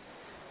Christ?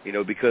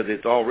 Because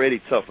it's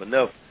already tough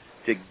enough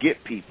to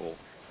get people,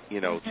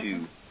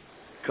 to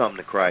come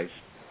to Christ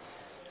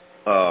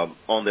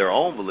on their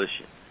own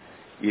volition.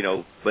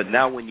 But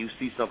now when you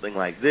see something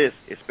like this,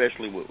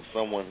 especially with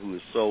someone who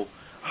is so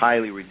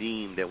highly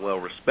redeemed and well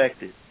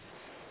respected,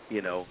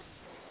 you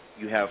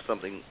have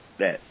something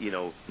that,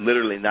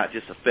 literally not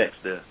just affects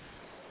the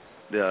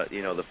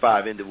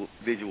 5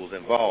 individuals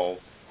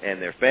involved and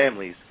their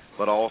families,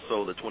 but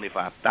also the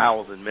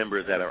 25,000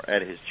 members that are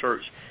at his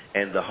church,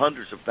 and the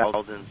hundreds of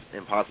thousands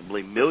and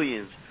possibly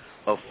millions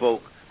of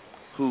folk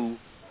who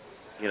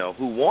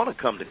want to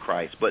come to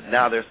Christ. But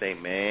now they're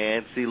saying,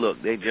 man, see,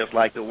 look, they just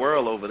like the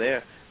world over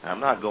there. I'm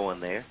not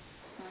going there.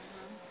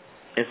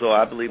 Mm-hmm. And so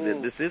I believe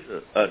that this is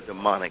a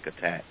demonic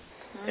attack.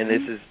 Mm-hmm. And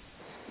this is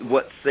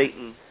what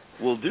Satan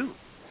will do.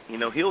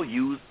 He'll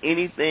use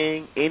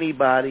anything,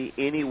 anybody,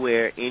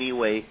 anywhere, any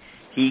way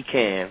he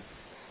can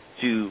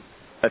to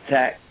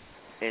attack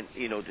and,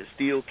 to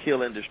steal,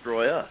 kill, and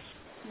destroy us.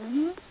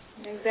 Mm-hmm.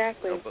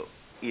 Exactly.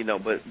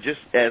 But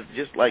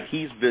just like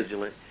he's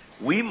vigilant,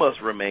 we must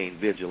remain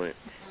vigilant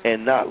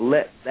and not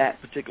let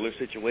that particular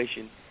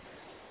situation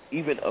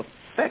even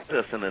affect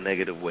us in a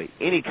negative way,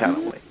 any kind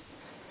of way.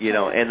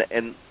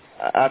 And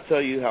I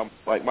tell you how,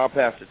 like my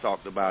pastor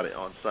talked about it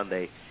on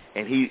Sunday,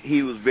 and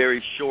he was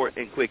very short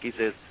and quick. He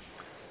says,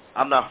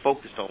 I'm not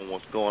focused on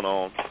what's going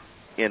on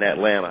in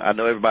Atlanta. I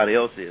know everybody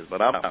else is,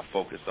 but I'm not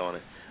focused on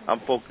it.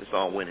 I'm focused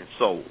on winning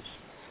souls.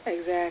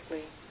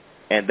 Exactly.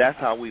 And that's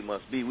how we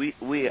must be. We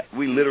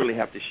literally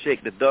have to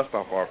shake the dust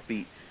off our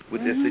feet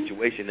with this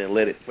situation and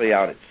let it play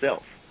out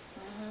itself.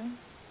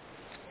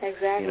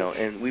 Exactly.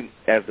 And we,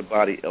 as the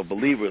body of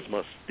believers,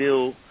 must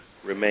still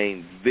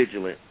remain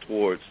vigilant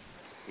towards,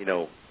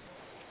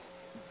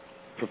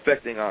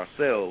 perfecting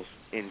ourselves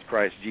in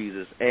Christ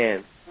Jesus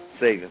and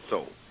saving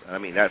souls. I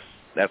mean, that's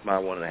my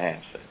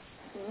 1.5 cents.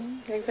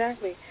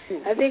 Exactly.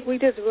 I think we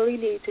just really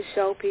need to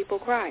show people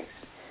Christ,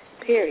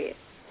 period.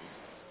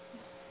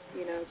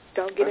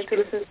 Don't get into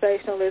the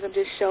sensationalism,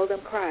 just show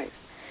them Christ.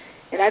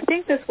 And I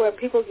think that's where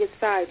people get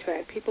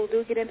sidetracked. People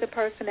do get into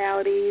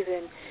personalities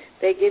and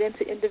they get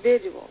into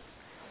individuals.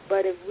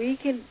 But if we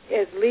can,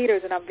 as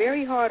leaders, and I'm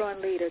very hard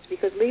on leaders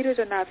because leaders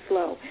are not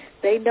slow.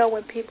 They know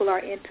when people are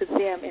into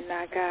them and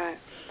not God.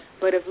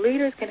 But if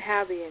leaders can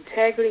have the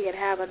integrity and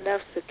have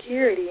enough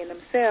security in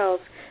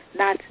themselves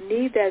not to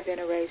need that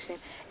veneration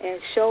and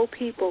show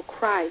people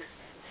Christ,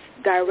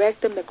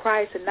 direct them to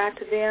Christ and not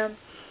to them,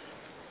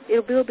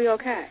 it will be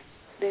okay.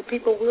 Then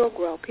people will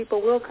grow.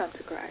 People will come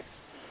to Christ.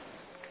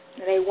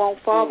 And they won't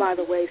fall by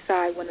the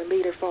wayside when the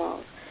leader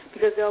falls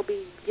because they'll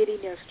be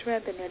getting their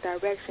strength and their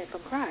direction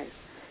from Christ,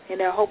 and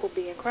their hope will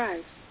be in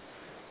Christ.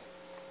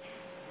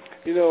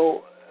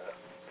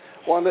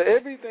 Wanda,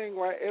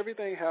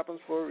 everything happens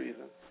for a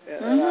reason.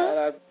 And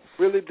I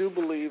really do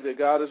believe that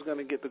God is going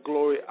to get the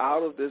glory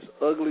out of this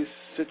ugly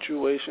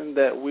situation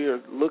that we are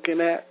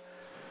looking at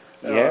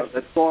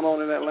that's going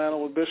on in Atlanta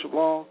with Bishop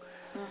Long.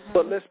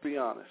 But let's be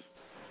honest.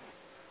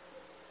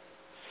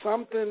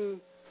 Something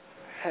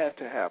had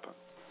to happen.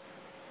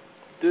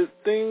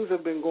 Things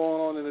have been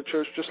going on in the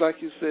church, just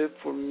like you said,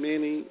 for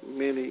many,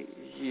 many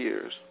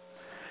years.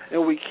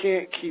 And we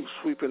can't keep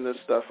sweeping this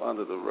stuff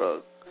under the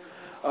rug.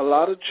 A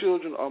lot of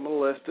children are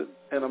molested,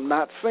 and I'm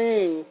not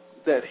saying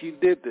that he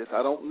did this.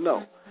 I don't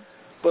know.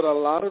 But a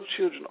lot of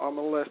children are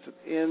molested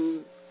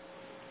in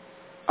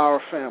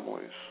our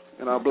families,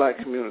 in our black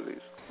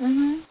communities.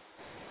 And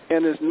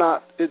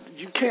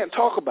you can't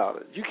talk about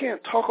it. You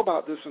can't talk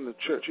about this in the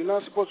church. You're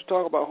not supposed to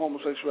talk about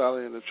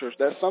homosexuality in the church.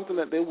 That's something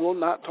that they will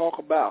not talk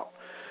about.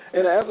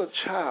 And as a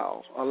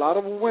child, a lot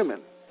of women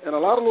and a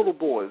lot of little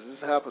boys this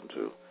happened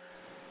to,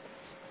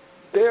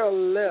 they are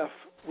left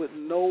with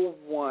no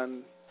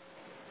one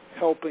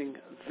helping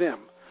them.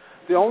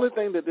 The only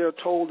thing that they're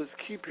told is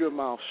keep your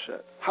mouth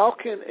shut. How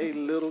can a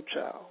little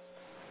child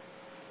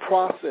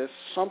process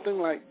something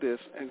like this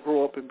and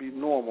grow up and be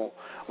normal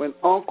when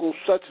Uncle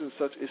such and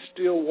such is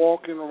still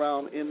walking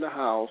around in the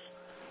house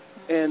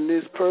and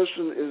this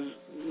person is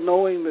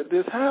knowing that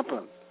this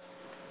happened?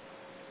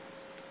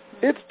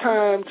 It's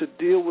time to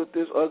deal with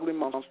this ugly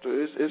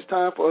monster. It's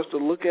time for us to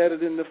look at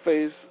it in the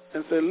face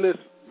and say,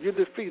 listen, you're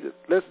defeated.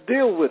 Let's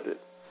deal with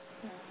it.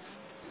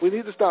 We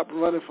need to stop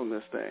running from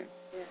this thing.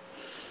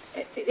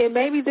 And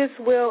maybe this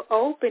will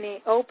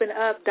open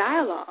up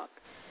dialogue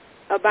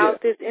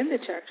about this in the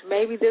church.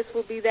 Maybe this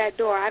will be that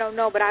door. I don't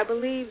know, but I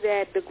believe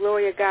that the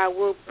glory of God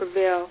will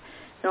prevail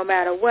no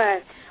matter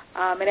what.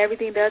 And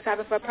everything does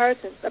happen for a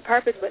purpose.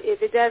 But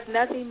if it does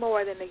nothing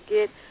more than to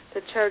get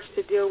the church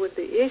to deal with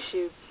the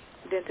issue,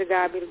 then to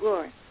God be the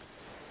glory.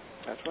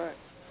 That's right.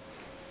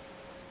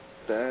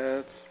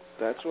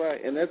 That's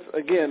right. And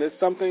it's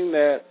something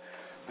that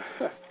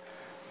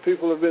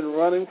people have been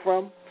running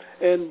from.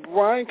 And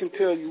Brian can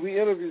tell you, we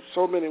interviewed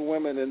so many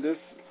women, and this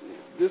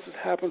has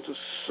happened to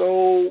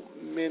so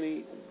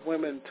many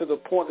women to the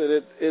point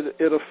that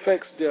it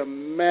affects their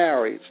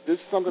marriage. This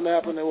is something that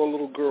happened when they were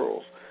little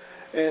girls,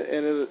 and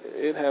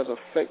it has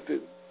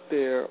affected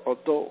their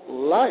adult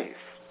life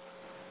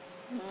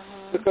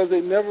because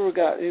they never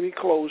got any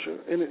closure.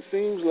 And it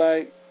seems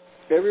like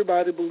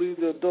everybody believes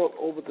the adult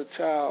over the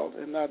child,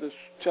 and now this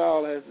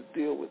child has to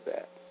deal with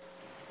that.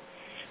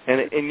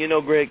 And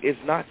Greg, it's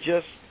not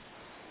just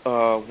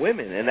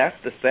women, and that's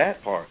the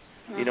sad part.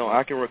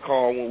 I can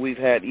recall when we've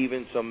had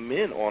even some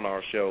men on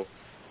our show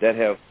that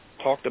have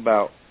talked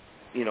about,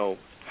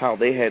 how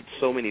they had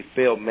so many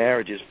failed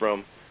marriages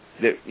from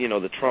the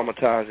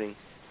traumatizing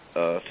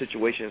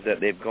situations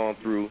that they've gone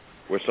through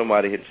where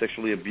somebody had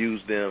sexually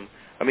abused them.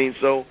 I mean,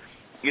 so,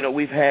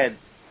 we've had,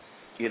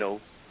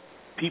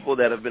 people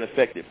that have been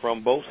affected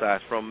from both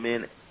sides, from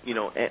men,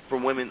 and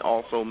from women,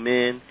 also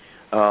men,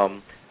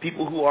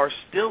 people who are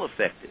still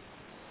affected,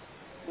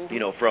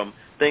 from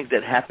things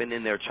that happened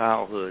in their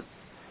childhood,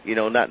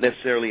 not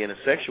necessarily in a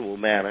sexual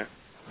manner,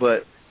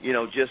 but,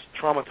 just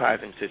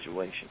traumatizing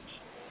situations.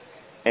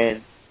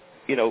 And,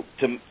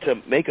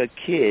 to make a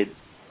kid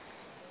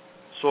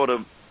sort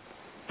of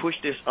push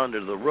this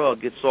under the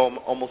rug, it's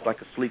almost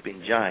like a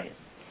sleeping giant.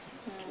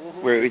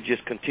 where it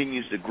just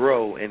continues to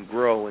grow and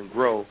grow and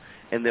grow.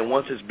 And then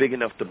once it's big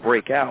enough to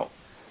break out,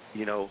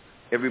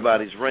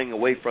 everybody's running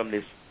away from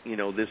this,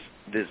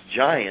 this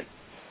giant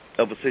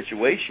of a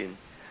situation,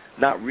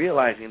 not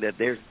realizing that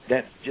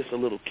that's just a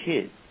little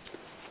kid.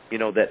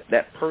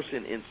 That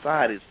person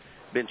inside has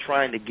been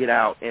trying to get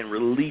out and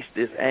release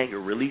this anger,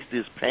 release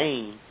this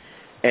pain,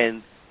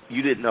 and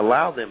you didn't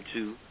allow them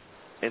to,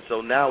 and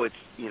so now it's,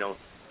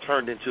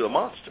 turned into a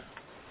monster.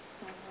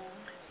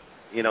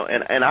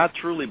 And I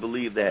truly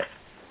believe that,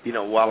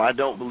 while I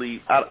don't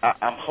believe,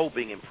 I'm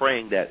hoping and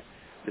praying that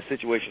the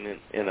situation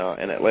in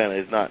Atlanta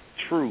is not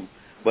true,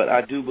 but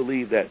I do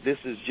believe that this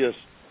is just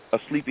a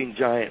sleeping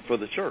giant for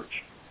the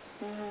church.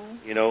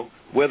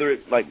 Whether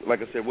it, like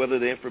I said, whether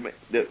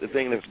the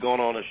thing that's going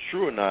on is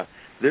true or not,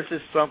 this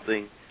is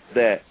something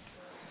that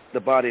the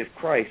body of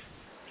Christ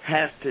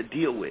has to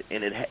deal with.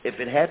 And if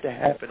it had to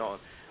happen on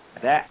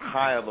that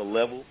high of a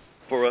level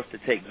for us to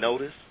take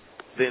notice,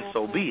 then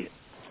so be it.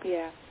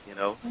 Yeah.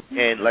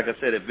 And like I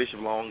said, if Bishop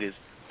Long is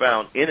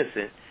found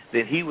innocent,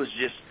 then he was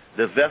just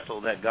the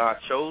vessel that God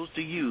chose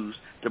to use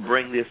to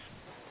bring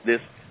this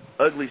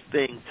ugly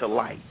thing to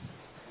light.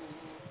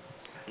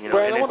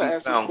 Brian, and I if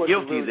he's found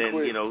guilty, then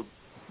quick.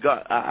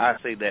 God, I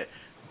say that,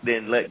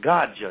 then let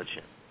God judge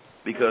him,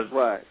 because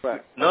right.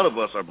 none of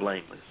us are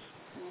blameless.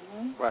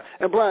 Right.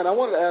 And Brian, I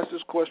wanted to ask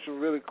this question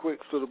really quick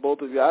to the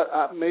both of you.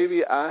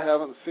 Maybe I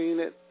haven't seen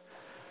it,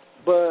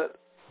 but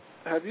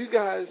have you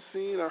guys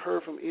seen or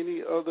heard from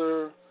any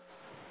other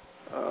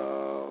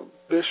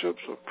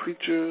bishops or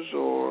preachers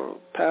or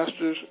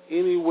pastors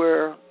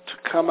anywhere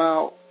to come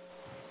out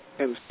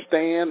and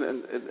stand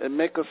and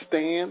make a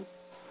stand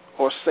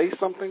or say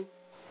something?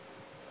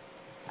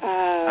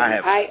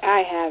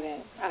 I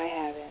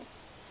haven't.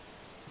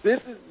 This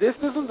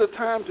isn't the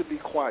time to be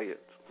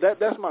quiet.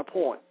 That's my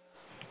point.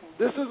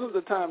 This isn't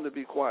the time to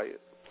be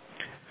quiet.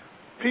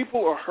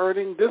 People are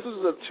hurting. This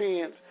is a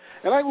chance.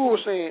 And like we were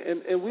saying,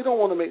 and we don't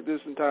want to make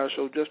this entire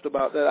show just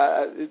about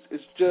that.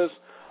 It's just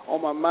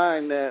on my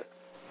mind that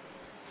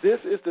this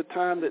is the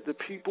time that the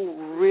people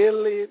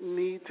really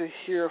need to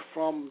hear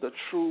from the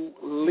true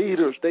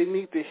leaders. They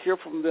need to hear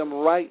from them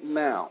right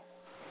now.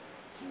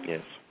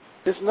 Yes.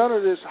 It's none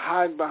of this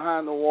hiding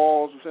behind the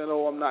walls and saying,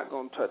 I'm not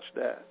going to touch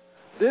that.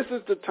 This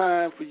is the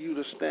time for you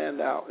to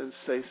stand out and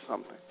say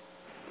something.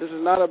 This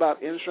is not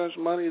about insurance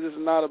money. This is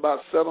not about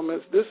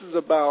settlements. This is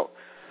about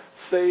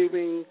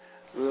saving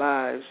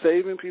lives,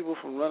 saving people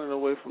from running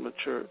away from the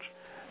church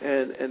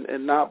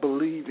and not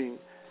believing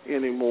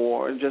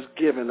anymore and just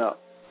giving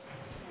up.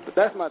 But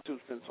that's my 2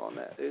 cents on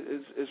that.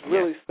 It's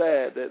really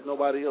sad that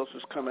nobody else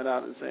is coming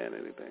out and saying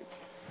anything.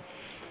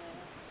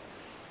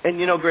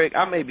 And, Greg,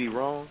 I may be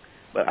wrong,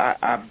 but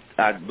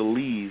I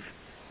believe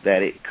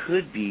that it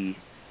could be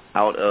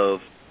out of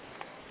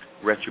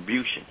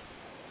retribution.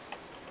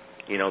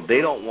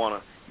 They don't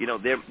want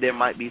to, there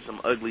might be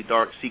some ugly,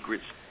 dark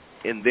secrets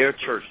in their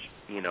church,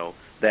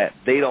 that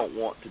they don't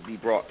want to be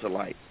brought to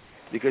light.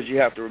 Because you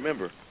have to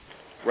remember,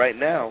 right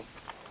now,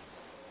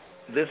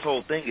 this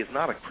whole thing is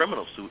not a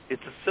criminal suit,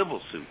 it's a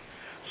civil suit.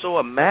 So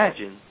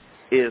imagine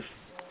if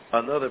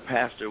another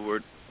pastor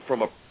were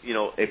from a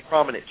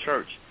prominent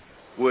church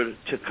were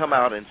to come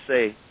out and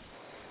say,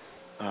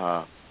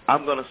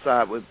 I'm going to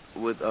side with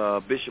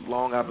Bishop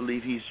Long. I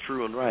believe he's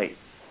true and right.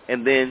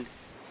 And then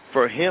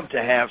for him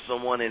to have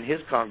someone in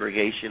his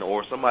congregation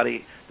or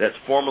somebody that's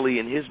formerly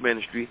in his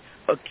ministry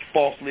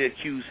falsely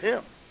accuse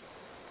him.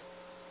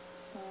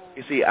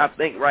 You see, I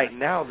think right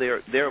now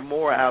they're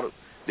more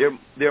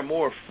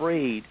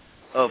afraid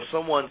of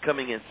someone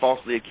coming and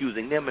falsely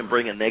accusing them and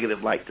bringing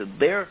negative light to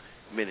their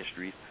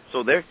ministries.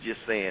 So they're just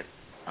saying,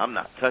 I'm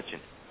not touching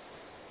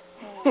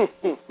it.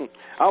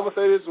 I'm going to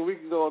say this and we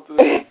can go on to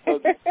the next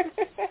subject.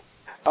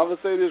 I'm going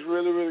to say this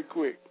really, really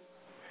quick.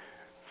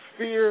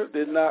 Fear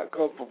did not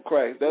come from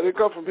Christ. That didn't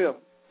come from him.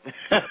 Okay.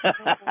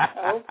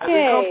 That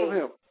didn't come from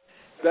him.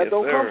 That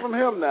don't come from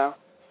him now.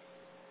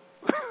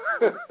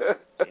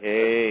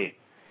 Hey.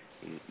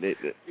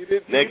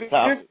 Next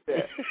topic.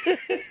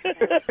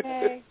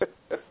 Okay.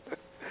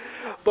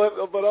 But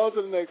on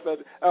to the next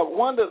subject.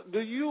 Wanda, do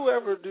you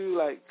ever do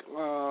like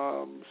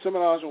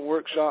seminars and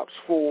workshops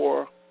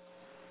for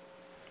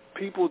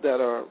people that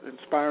are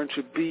inspiring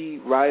to be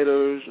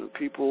writers and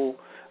people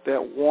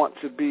that want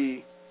to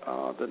be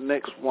the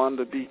next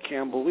Wanda B.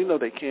 Campbell? We know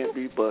they can't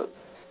be, but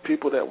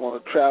people that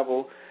want to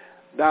travel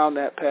down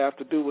that path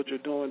to do what you're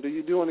doing. Do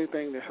you do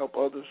anything to help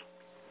others?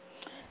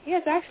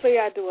 Yes, actually,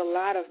 I do a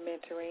lot of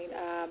mentoring.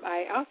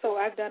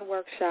 I've done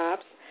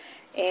workshops,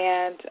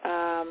 and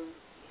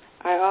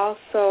I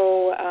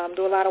also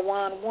do a lot of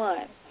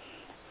one-on-one.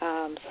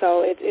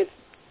 So it's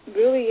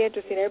really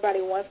interesting.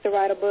 Everybody wants to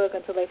write a book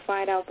until they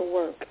find out the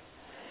work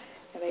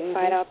and they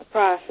find out the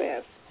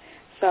process.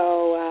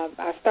 So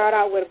I start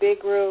out with a big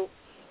group,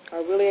 a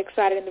really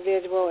excited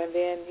individual, and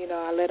then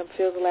I let them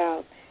fizzle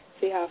out,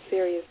 see how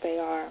serious they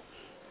are.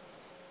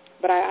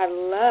 But I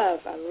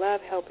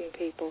love helping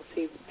people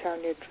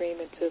turn their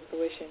dream into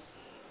fruition.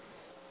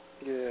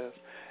 Yes.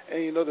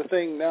 And the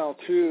thing now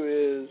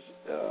too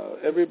is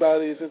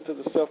everybody's into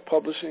the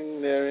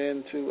self-publishing. They're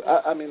into.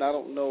 I mean, I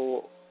don't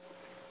know.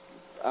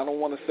 I don't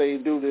want to say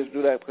do this,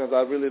 do that, because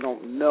I really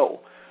don't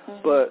know.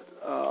 Mm-hmm. But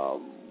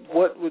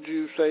what would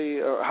you say,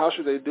 or how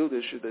should they do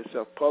this? Should they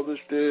self-publish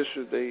this?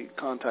 Should they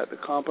contact the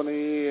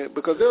company?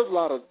 Because there's a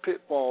lot of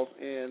pitfalls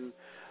in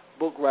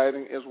book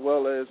writing as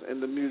well as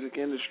in the music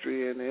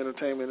industry and the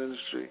entertainment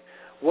industry.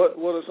 What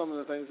are some of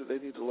the things that they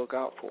need to look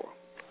out for?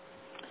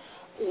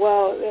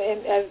 Well,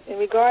 in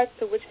regards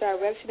to which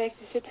direction they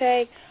should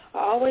take, I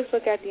always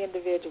look at the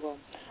individual.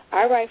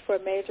 I write for a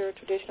major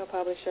traditional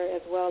publisher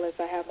as well as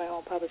I have my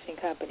own publishing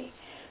company.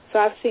 So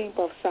I've seen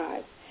both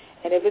sides.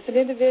 And if it's an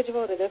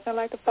individual that doesn't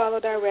like to follow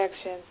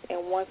directions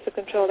and wants to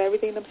control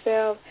everything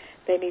themselves,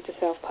 they need to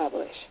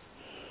self-publish.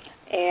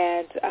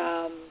 And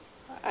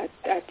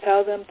I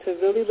tell them to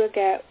really look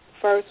at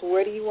first,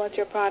 where do you want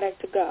your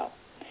product to go?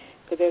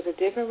 Because there's a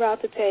different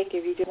route to take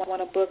if you just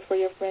want a book for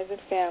your friends and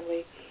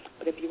family.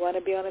 But if you want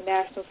to be on a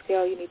national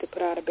scale, you need to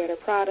put out a better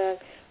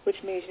product, which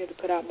means you need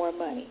to put out more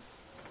money.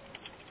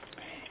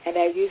 And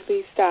that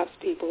usually stops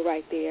people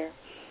right there.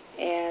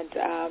 And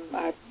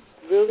I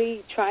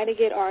really try to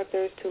get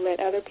authors to let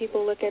other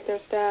people look at their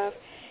stuff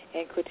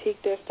and critique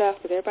their stuff,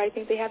 because everybody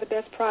thinks they have the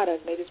best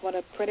product. They just want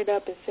to print it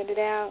up and send it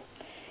out.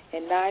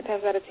 And 9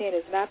 times out of 10,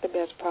 it's not the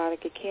best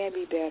product. It can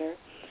be better.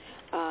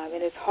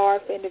 And it's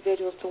hard for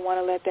individuals to want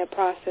to let that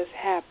process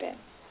happen.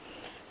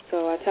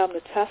 So I tell them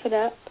to toughen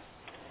up,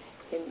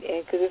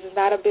 because this is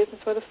not a business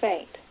for the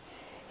faint.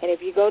 And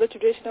if you go the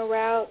traditional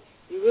route,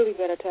 you really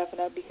better toughen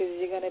up, because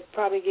you're going to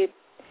probably get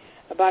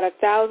about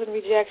 1,000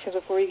 rejections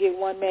before you get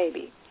one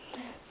maybe.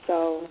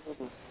 So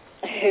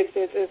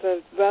it's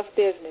a rough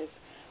business.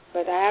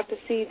 But I have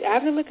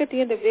to look at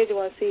the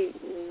individual and see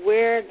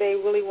where they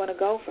really want to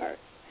go first.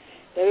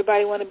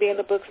 Everybody want to be in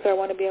the bookstore,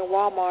 want to be in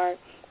Walmart,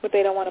 but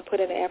they don't want to put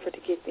in the effort to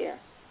get there.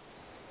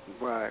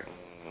 Right.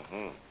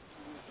 Mm-hmm.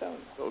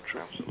 So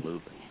true.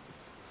 Absolutely.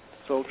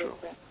 So true.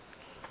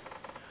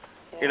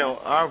 Yeah.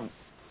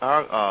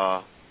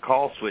 Our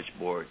call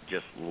switchboard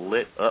just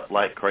lit up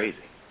like crazy.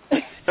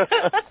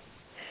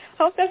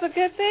 Hope that's a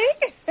good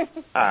thing.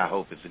 I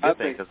hope it's a good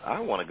thing, because I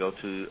want to go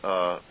to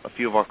a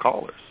few of our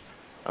callers.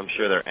 I'm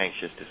sure they're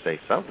anxious to say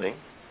something.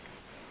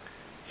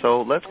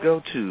 So let's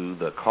go to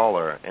the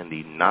caller in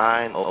the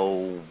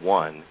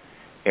 901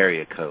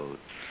 area code.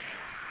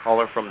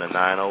 Caller from the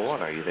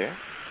 901, are you there?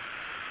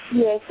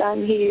 Yes,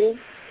 I'm here.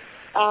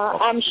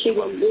 I'm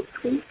Sheila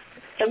Lipsy.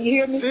 Can you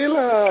hear me?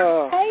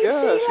 Sheila. Hey,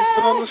 yeah, Sheila. she's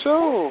been on the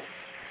show.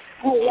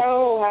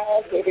 Hello,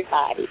 how's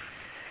everybody?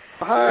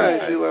 Hi,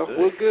 Sheila.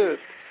 We're good.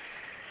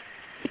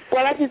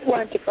 Well, I just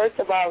wanted to, first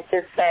of all,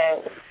 just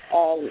say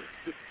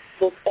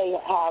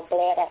how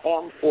glad I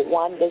am for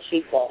Wanda.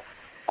 She's a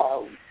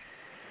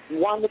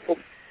wonderful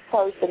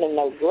person and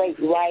a great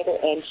writer,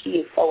 and she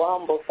is so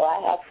humble. So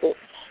I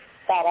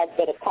thought I'd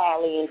better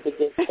call in to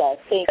just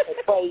sing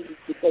her praises,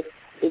 because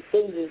it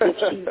seems as if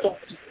she's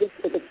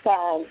just at the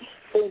time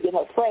singing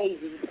her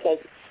praises, because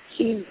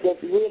she's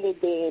just really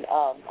been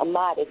a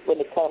modest when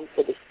it comes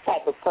to the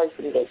type of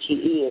person that she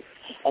is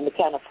and the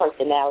kind of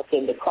personality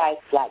and the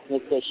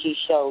Christ-likeness that she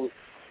shows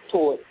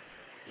towards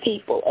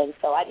people. And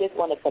so I just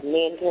want to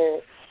commend her,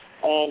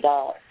 and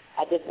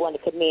I just want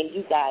to commend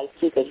you guys,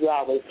 too, because you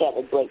always have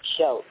a great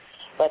show.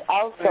 But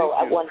also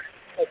I want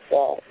to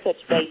touch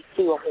base,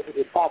 too, on what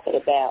we were talking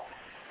about.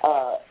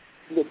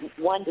 With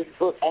Wanda's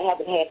book, I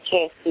haven't had a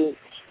chance to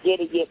get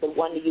it yet, but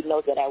Wanda, you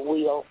know that I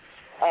will.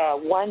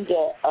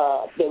 Wanda,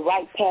 the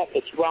right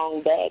package,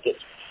 wrong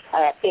baggage,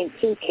 I think,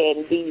 too,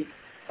 can be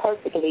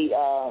perfectly,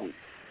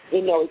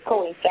 it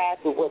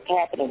coincides with what's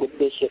happening with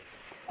Bishop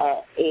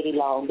Eddie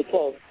Long,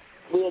 because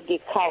we'll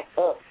get caught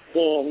up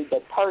in the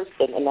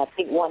person, and I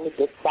think Wanda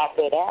just brought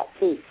that out,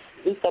 too.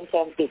 We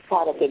sometimes get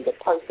caught up in the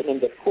person in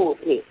the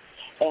pulpit,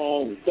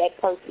 and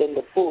that person in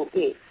the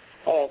pulpit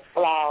has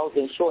flaws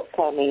and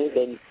shortcomings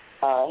and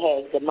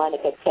has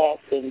demonic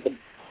attacks and,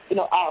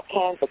 all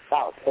kinds of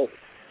thoughts.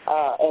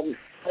 And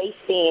they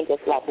sin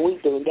just like we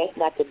do, and that's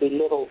not to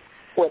belittle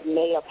what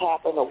may have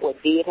happened or what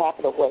did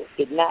happen or what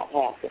did not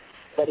happen.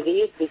 But it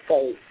is to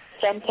say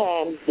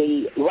sometimes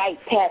the right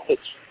package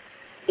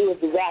is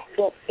wrapped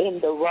up in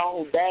the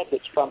wrong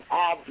baggage from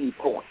our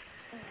viewpoint.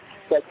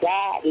 But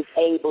God is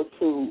able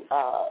to,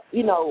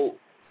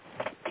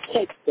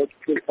 take the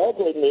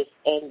ugliness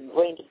and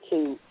bring it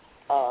to,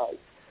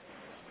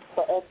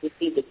 for us to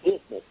see the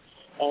goodness.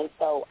 And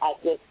so I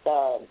just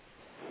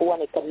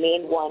want to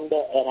commend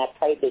Wanda, and I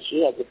pray that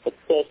she has a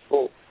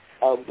successful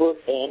book,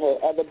 and her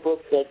other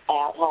books that's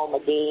out, Home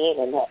Again,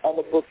 and her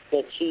other books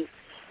that she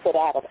put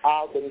out have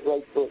all been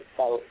great books.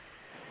 So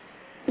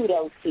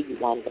kudos to you,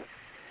 Wanda.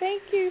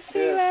 Thank you,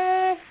 Sheila.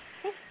 Yeah.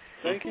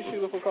 Thank you,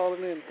 Sheila, for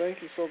calling in.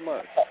 Thank you so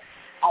much.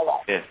 All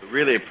right. Yes, we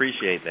really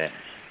appreciate that.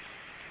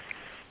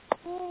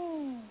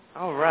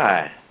 All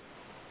right.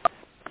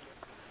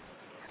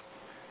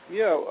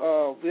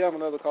 Yeah, we have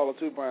another caller,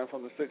 too, Brian,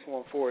 from the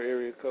 614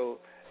 area code.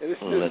 And it's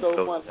just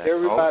so fun.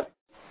 Everybody,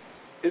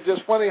 it's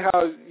just funny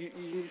how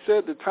you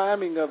said the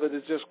timing of it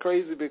is just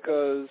crazy,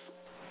 because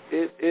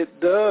it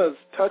does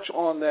touch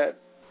on that,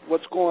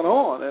 what's going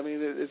on. I mean,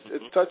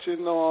 it's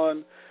touching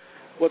on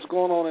what's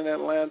going on in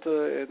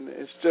Atlanta, and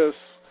it's just,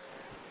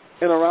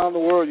 and around the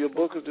world, your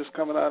book is just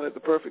coming out at the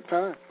perfect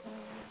time.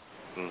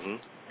 Mm-hmm.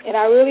 And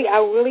I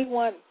really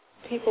want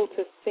people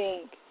to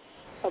think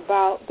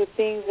about the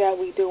things that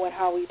we do and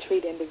how we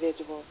treat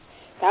individuals.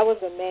 That was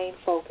the main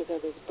focus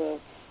of this book,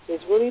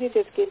 is really to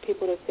just get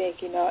people to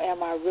think,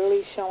 am I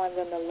really showing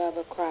them the love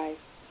of Christ?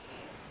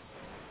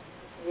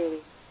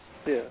 Really.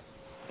 Yeah.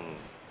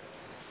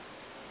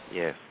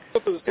 Yes.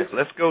 Yes.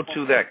 Let's go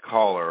to that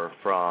caller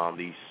from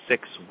the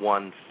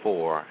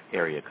 614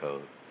 area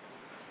code.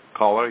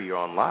 Caller, you're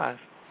on live.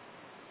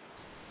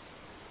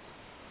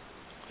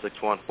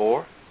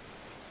 614.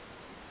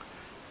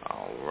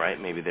 All right,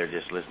 maybe they're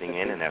just listening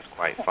in, and that's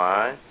quite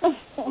fine.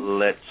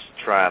 Let's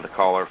try the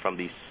caller from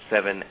the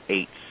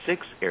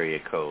 786 area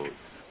code.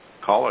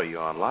 Caller,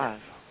 you're on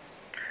live.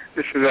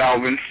 This is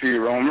Alvin C.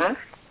 Romer.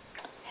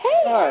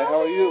 Hey, hi,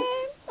 how are you?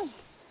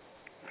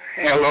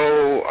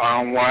 Hello,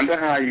 Wanda.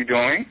 How are you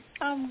doing?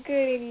 I'm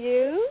good, and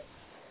you?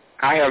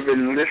 I have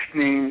been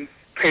listening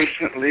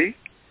patiently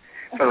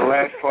for the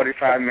last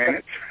 45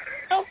 minutes.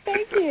 Oh,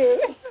 thank you.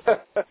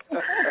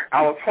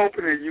 I was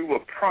hoping that you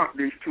would prompt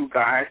these two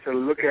guys to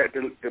look at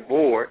the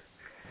board,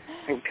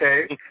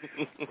 okay?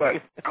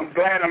 But I'm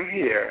glad I'm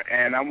here,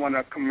 and I want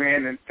to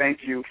commend and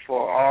thank you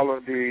for all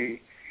of the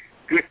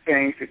good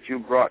things that you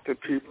brought to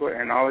people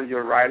and all of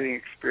your writing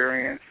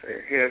experience.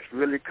 It has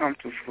really come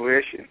to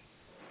fruition.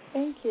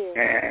 Thank you.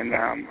 And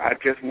I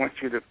just want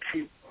you to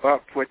keep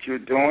up what you're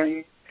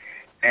doing.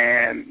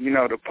 And,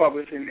 the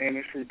publishing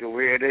industry, the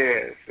way it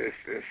is,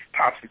 it's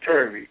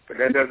topsy-turvy. But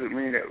that doesn't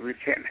mean that we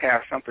can't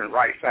have something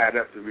right side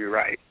up to be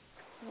right.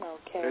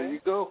 Okay. There you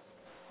go.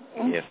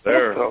 Yes,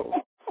 sir.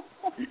 So,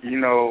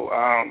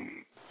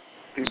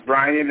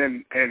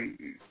 Brian and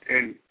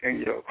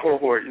your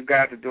cohort, you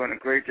guys are doing a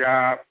great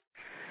job.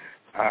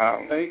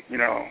 I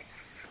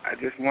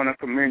just want to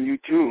commend you,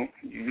 too.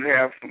 You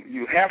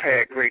have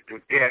had great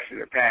guests in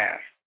the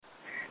past,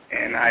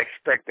 and I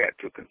expect that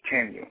to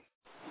continue.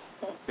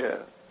 Yeah,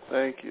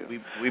 thank you.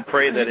 We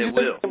pray that it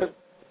will.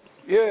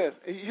 Yes,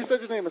 you said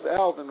your name is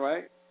Alvin,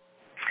 right?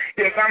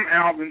 Yes, I'm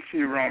Alvin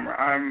C. Romer.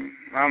 I'm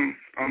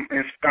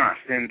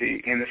ensconced in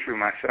the industry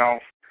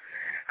myself.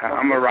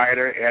 I'm a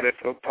writer,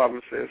 editor,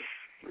 publicist,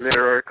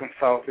 literary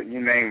consultant,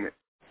 you name it.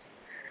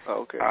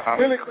 Okay.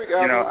 Really quick,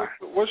 Alvin,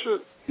 what's your?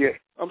 Yes.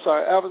 I'm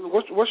sorry, Alvin.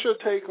 What's your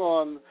take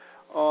on?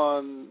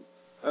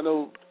 I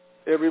know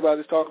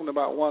everybody's talking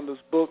about Wanda's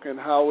book and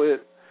how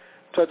it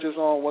touches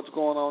on what's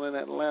going on in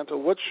Atlanta.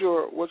 What's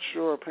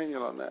your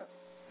opinion on that?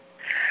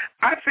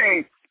 I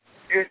think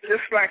it's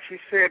just like she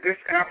said, it's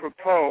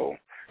apropos,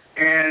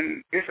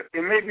 and it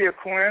may be a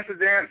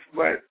coincidence,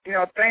 but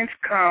things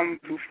come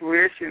to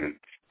fruition,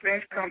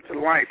 things come to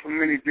light for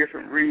many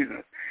different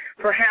reasons.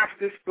 Perhaps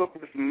this book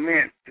was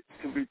meant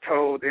to be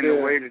told in the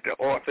way that the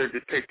author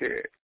depicted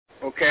it.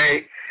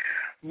 Okay,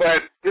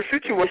 but the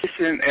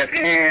situation at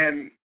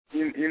hand,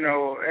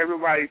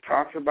 everybody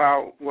talks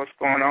about what's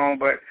going on,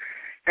 but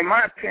in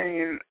my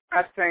opinion,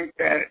 I think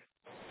that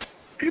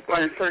people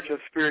are in search of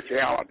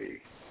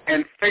spirituality,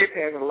 and faith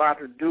has a lot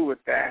to do with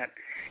that.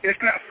 It's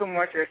not so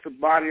much as the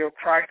body of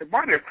Christ. The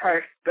body of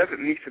Christ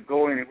doesn't need to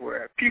go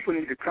anywhere. People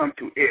need to come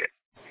to it.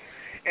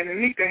 And they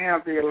need to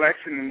have the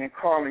election and their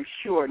calling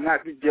sure,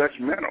 not be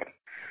judgmental,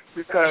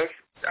 because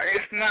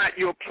it's not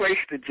your place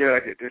to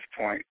judge at this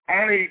point.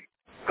 Only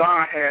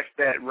God has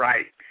that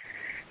right.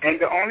 And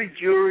the only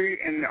jury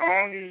and the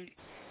only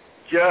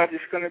judge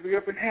is going to be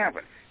up in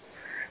heaven.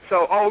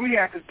 So all we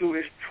have to do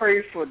is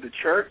pray for the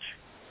church,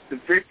 the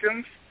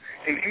victims,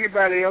 and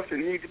anybody else that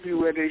needs to be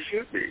where they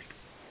should be.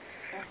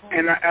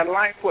 And I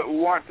like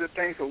the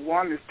things that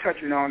Wanda is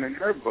touching on in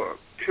her book,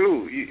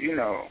 too,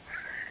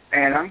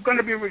 And I'm going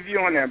to be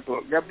reviewing that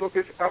book. That book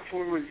is up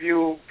for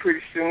review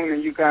pretty soon,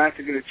 and you guys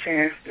will get a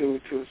chance to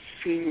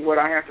see what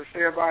I have to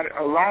say about it,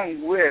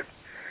 along with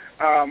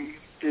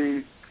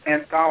the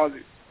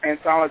anthology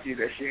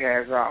that she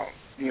has out,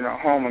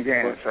 Home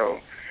Again. So,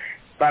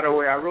 by the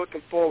way, I wrote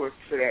the foreword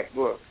to that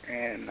book,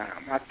 and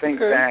I think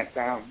that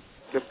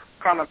the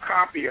kind of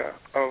copy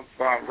of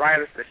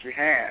writers that she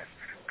has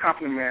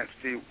complements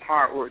the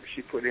hard work that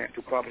she put in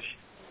to publish.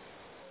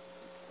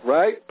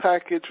 Right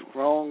package,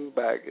 wrong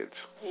baggage.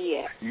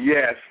 Yeah.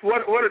 Yes.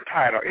 What a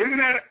title! Isn't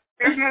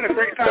that a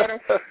great title?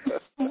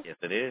 Yes,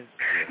 it is.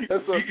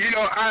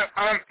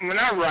 When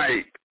I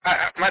write,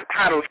 my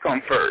titles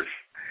come first,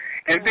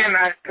 and then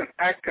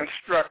I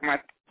construct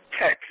my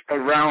text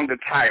around the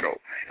title,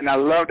 and I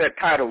love that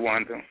title,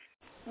 Wanda.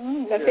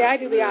 See, I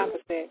do the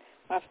opposite.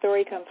 My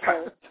story comes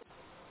first.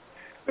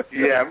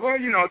 Yeah, well,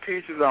 to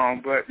each his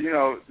own, but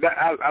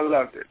I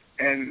loved it,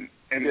 and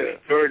the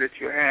story that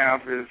you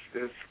have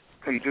is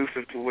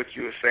conducive to what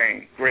you were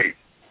saying. Great.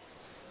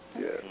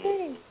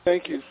 Yeah.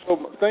 Thank you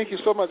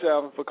so much,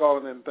 Alvin, for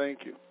calling in.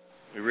 Thank you.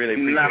 We really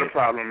appreciate it. Not a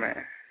problem,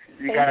 man.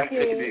 You guys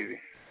take it easy.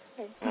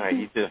 All right,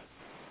 you too.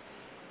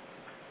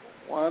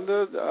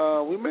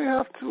 Wanda, we may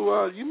have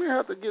to. You may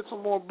have to get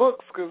some more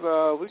books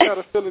because we got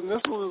a feeling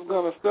this one is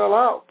going to sell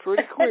out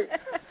pretty quick.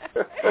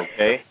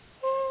 Okay.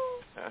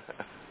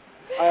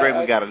 Great,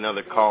 we got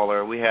another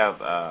caller. We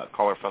have a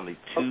caller from the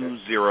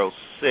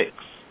 206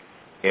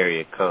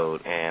 area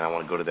code, and I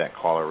want to go to that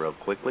caller real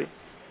quickly.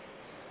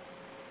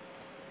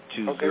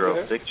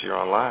 206, you're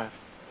on live.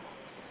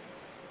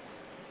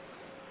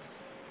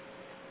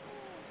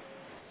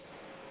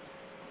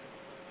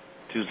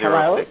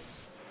 Hello?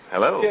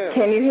 Hello. Yeah.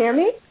 Can you hear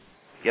me?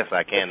 Yes,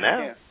 I can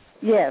now.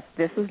 Yes,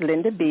 this is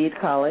Linda B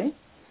calling.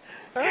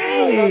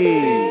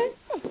 Hey.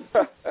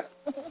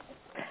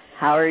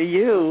 How are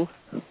you?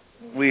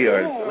 We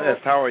are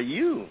blessed. How are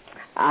you?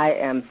 I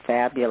am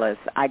fabulous.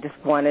 I just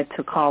wanted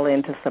to call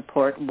in to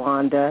support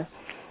Wanda.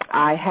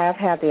 I have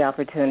had the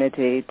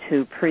opportunity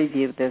to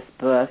preview this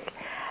book,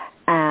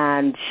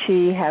 and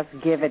she has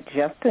given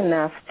just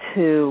enough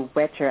to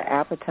whet your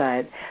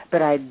appetite.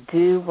 But I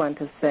do want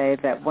to say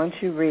that once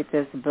you read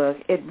this book,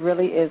 it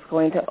really is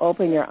going to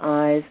open your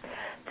eyes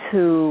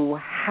to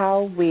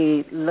how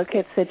we look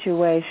at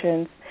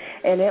situations,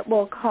 and it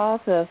will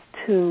cause us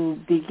to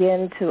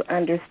begin to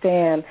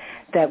understand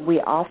that we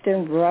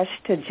often rush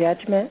to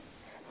judgment,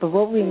 but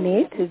what we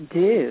need to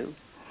do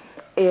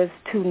is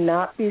to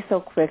not be so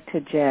quick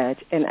to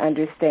judge and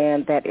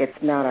understand that it's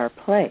not our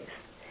place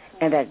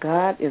and that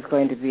God is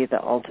going to be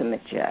the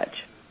ultimate judge.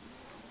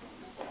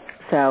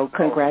 So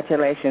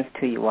congratulations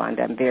to you,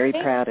 Wanda. I'm very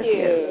proud of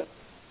you.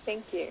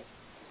 Thank you.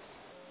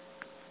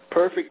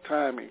 Perfect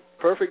timing.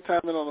 Perfect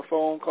timing on the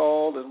phone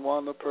call, and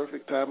Wanda,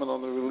 perfect timing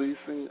on the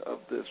releasing of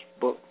this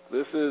book.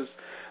 This is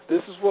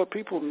what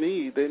people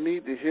need. They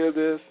need to hear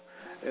this,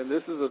 and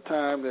this is a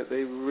time that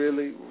they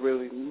really,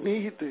 really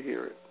need to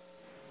hear it.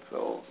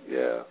 So,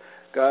 yeah,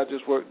 God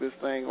just worked this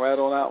thing right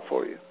on out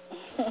for you.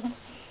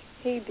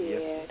 He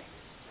did.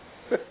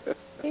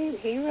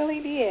 He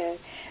really did.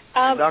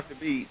 Dr.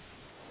 B.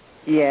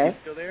 Yes.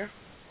 You still there?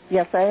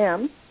 Yes, I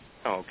am.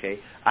 Oh, okay.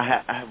 I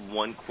have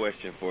one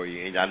question for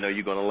you, and I know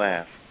you're going to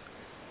laugh.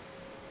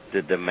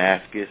 The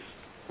Damascus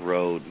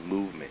Road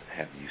movement,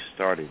 have you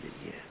started it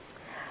yet?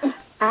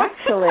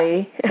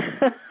 Actually,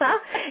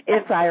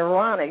 it's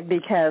ironic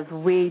because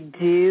we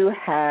do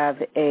have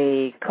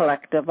a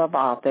collective of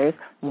authors.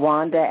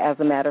 Wanda, as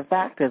a matter of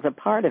fact, is a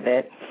part of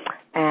it,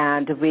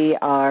 and we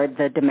are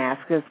the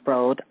Damascus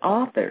Road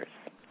authors.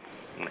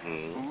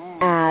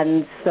 Mm-hmm.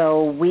 And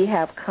so we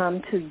have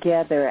come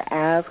together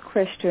as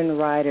Christian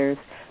writers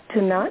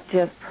to not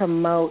just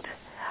promote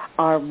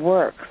our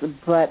works,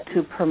 but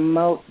to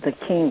promote the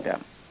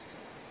kingdom.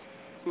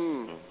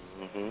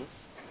 Mm-hmm.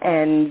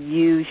 And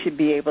you should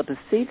be able to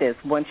see this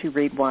once you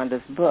read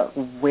Wanda's book,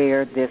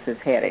 where this is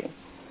heading.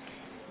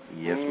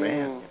 Yes,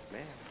 ma'am. Yes,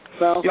 ma'am.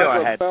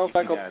 Sounds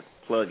like you guys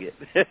plug it.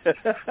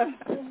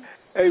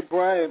 Hey,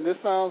 Brian, this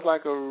sounds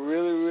like a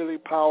really, really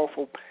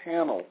powerful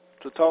panel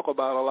to talk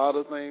about a lot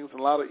of things,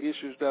 a lot of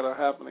issues that are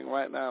happening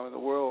right now in the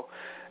world,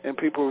 and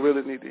people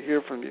really need to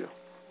hear from you.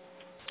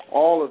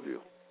 All of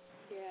you.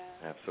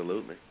 Yeah.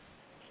 Absolutely.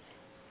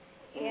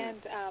 And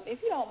if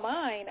you don't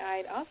mind,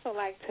 I'd also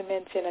like to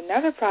mention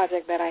another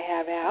project that I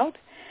have out.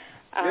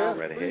 Yeah,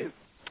 right ahead.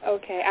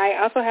 Okay.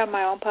 I also have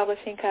my own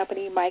publishing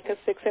company, Micah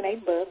 6 and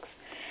 8 Books.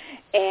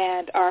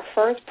 And our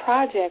first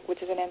project,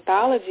 which is an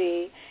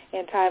anthology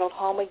entitled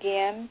Home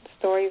Again,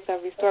 Stories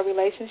of Restored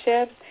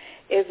Relationships,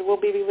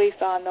 will be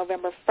released on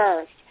November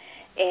 1st.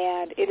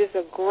 And it is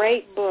a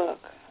great book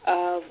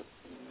of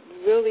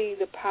really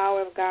the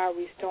power of God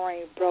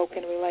restoring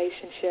broken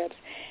relationships.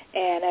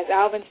 And as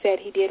Alvin said,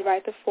 he did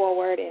write the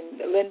foreword,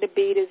 and Linda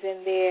Beat is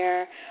in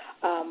there,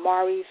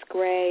 Maurice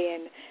Gray,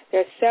 and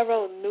there's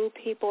several new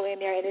people in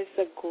there, and it's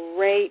a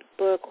great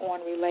book on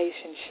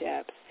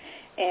relationships.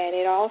 And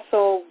it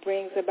also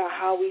brings about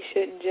how we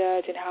shouldn't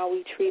judge and how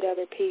we treat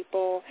other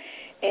people,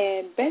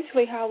 and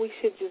basically how we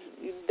should just,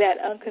 that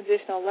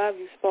unconditional love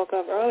you spoke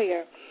of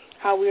earlier,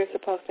 how we are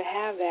supposed to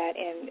have that.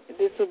 And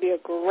this will be a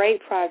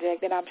great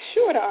project, and I'm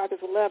sure the authors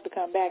would love to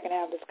come back and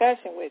have a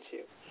discussion with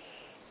you.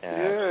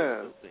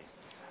 Yeah.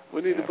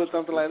 We need to put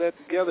something like that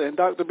together. And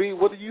Dr. B,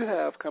 what do you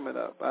have coming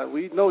up?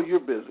 We know you're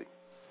busy.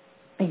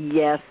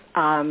 Yes.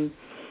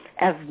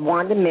 As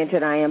Wanda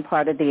mentioned, I am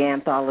part of the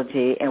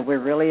anthology, and we're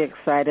really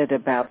excited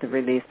about the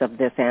release of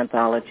this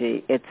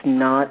anthology. It's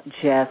not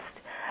just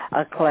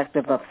a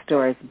collective of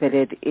stories, but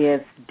it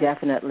is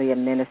definitely a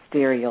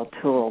ministerial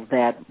tool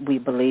that we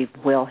believe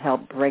will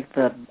help break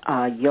the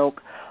yoke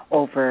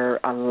over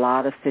a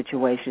lot of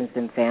situations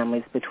in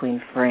families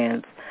between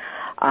friends.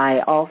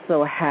 I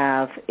also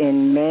have,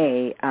 in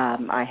May,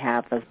 I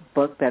have a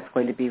book that's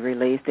going to be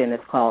released, and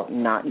it's called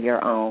Not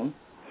Your Own.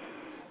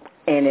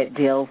 And it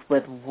deals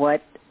with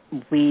what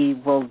we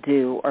will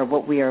do or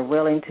what we are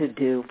willing to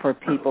do for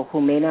people who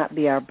may not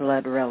be our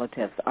blood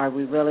relatives. Are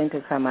we willing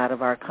to come out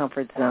of our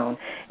comfort zone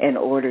in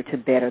order to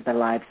better the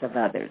lives of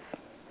others?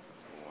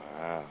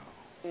 Wow.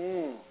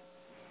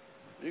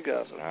 You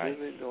guys are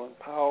busy doing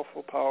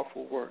powerful,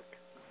 powerful work.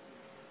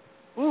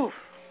 Woo.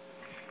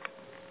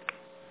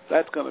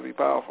 That's going to be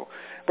powerful.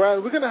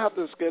 Brian, we're going to have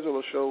to schedule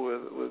a show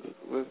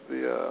with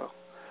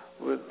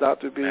with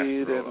Dr.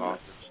 Bede and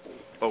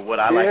or what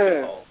I like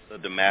to call the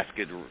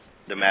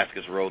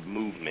Damascus Road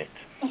movement.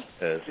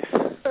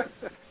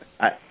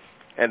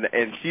 And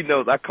she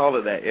knows I call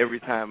her that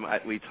every time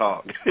we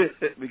talk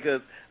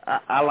because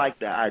I like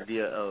the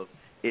idea of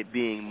it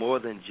being more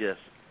than just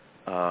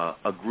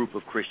a group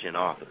of Christian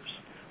authors,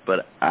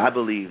 but I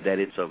believe that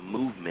it's a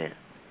movement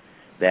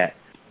that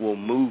will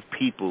move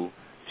people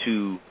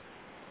to,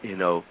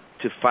 to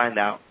find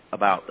out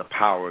about the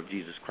power of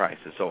Jesus Christ.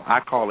 And so I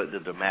call it the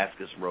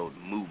Damascus Road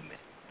movement.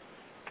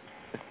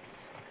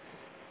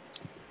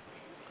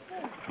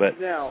 But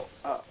now,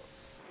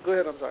 go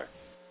ahead. I'm sorry.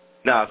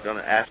 No, I was going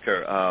to ask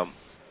her.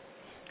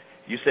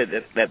 You said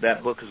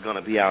that book is going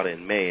to be out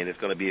in May, and it's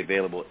going to be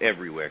available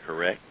everywhere,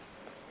 correct?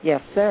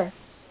 Yes, sir.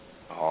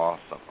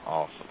 Awesome.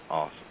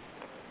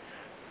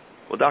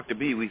 Well, Dr.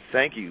 B, we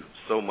thank you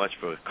so much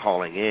for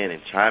calling in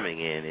and chiming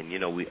in,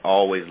 and, we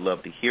always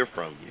love to hear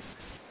from you.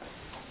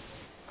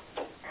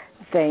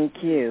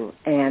 Thank you,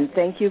 and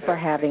thank you for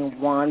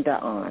having Wanda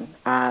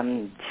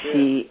on.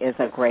 She is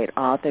a great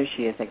author.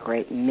 She is a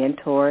great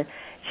mentor.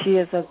 She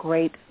is a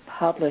great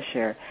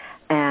publisher,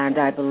 and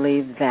I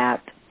believe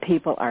that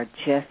people are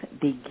just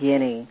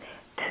beginning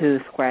to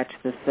scratch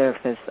the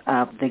surface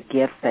of the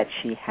gift that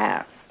she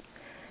has.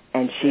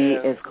 And she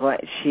is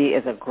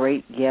a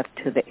great gift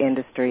to the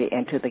industry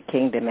and to the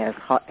kingdom as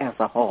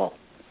a whole.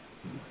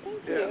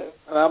 Yeah,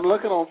 and I'm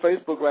looking on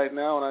Facebook right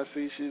now, and I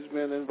see she's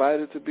been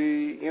invited to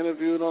be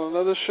interviewed on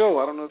another show.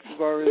 I don't know if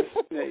you've already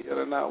seen it yet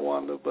or not,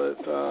 Wanda, but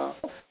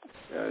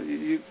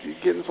you're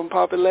getting some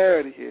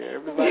popularity here.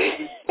 Everybody's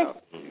reaching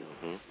out to you.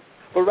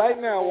 But right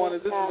now, Wanda,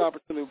 this is an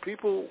opportunity.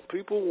 People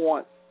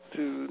want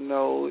to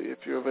know if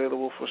you're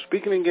available for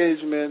speaking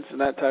engagements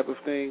and that type of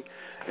thing,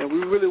 and we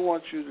really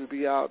want you to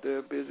be out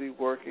there busy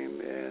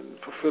working and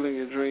fulfilling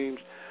your dreams.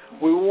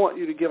 We want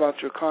you to give out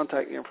your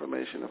contact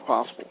information if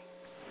possible.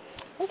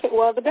 Okay,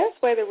 well, the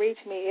best way to reach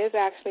me is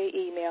actually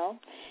email,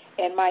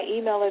 and my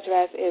email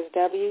address is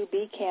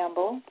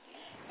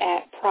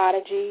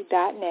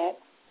wbcampbell@prodigy.net.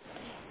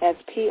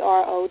 That's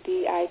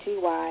PRODIGY,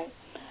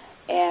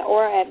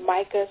 or at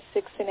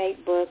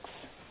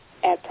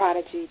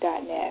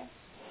Micah6and8books@prodigy.net.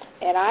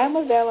 And I'm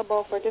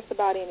available for just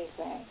about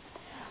anything.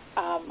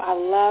 I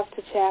love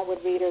to chat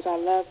with readers. I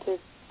love to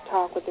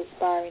talk with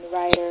aspiring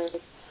writers.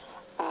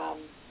 I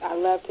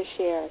love to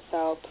share,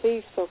 so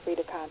please feel free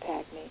to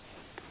contact me.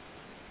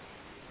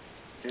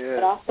 Yeah,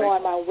 but also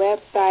on my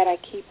website, I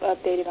keep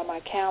updated on my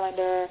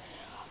calendar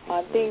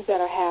on things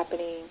that are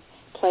happening,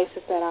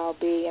 places that I'll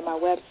be, and my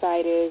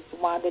website is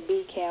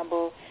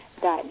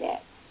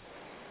wandabcampbell.net.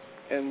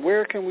 And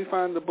where can we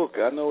find the book?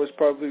 I know it's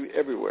probably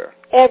everywhere.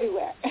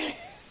 Everywhere.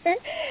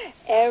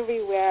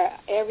 Everywhere.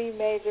 Every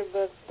major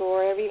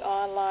bookstore, every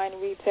online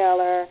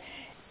retailer,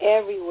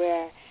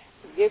 everywhere.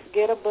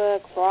 Get a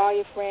book for all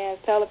your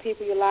friends. Tell the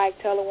people you like.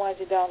 Tell the ones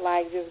you don't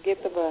like. Just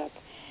get the book.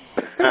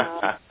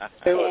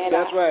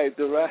 That's right.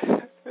 We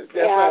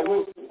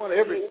want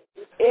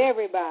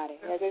everybody.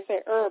 As they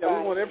say, everybody. Yeah,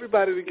 we want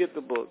everybody to get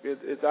the book.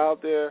 It's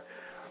out there.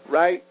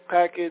 Right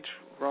package,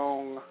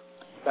 wrong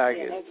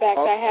package. And in fact,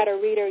 I had a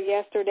reader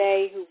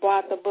yesterday who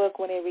bought the book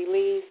when it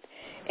released,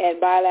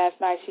 and by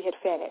last night she had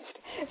finished.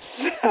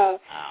 So,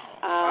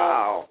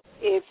 wow.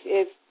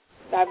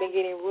 I've been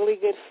getting really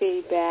good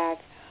feedback.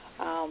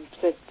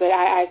 But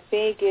I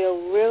think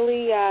it'll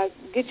really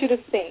get you to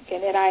think.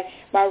 And then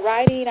my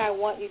writing, I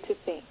want you to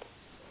think.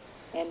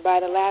 And by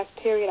the last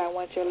period, I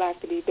want your life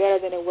to be better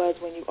than it was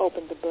when you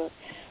opened the book.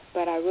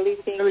 But I really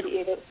think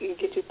it'll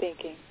get you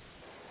thinking.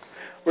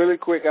 Really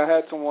quick, I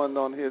had someone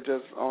on here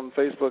just on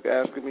Facebook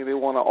asking me they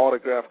want an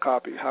autographed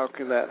copy. How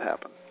can that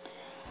happen?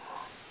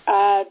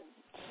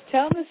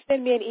 Tell them to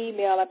send me an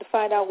email. I have to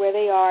find out where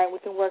they are, and we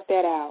can work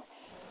that out.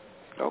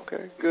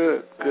 Okay,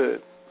 good.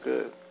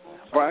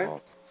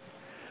 Brian?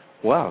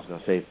 Well, I was going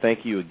to say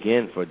thank you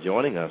again for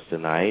joining us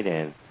tonight,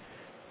 and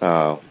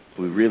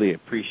we really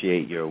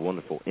appreciate your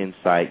wonderful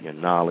insight, your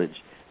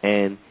knowledge,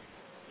 and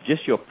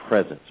just your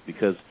presence,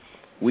 because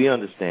we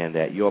understand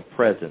that your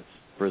presence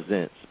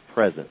presents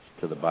presence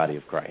to the body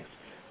of Christ.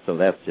 So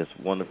that's just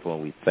wonderful,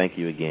 and we thank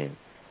you again.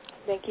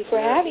 Thank you for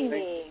having me.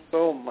 Thank you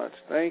so much.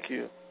 Thank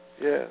you.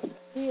 Yes.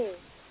 Yes.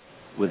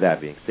 With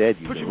that being said,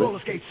 put your roller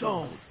skates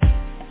on.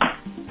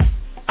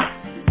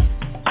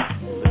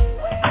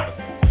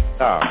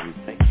 We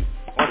thank you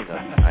for joining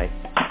us tonight.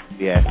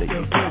 We ask that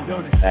you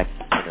come back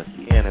and us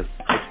again as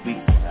next week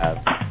we have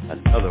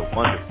another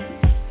wonderful,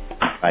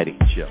 exciting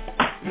show.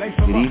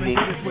 Good evening.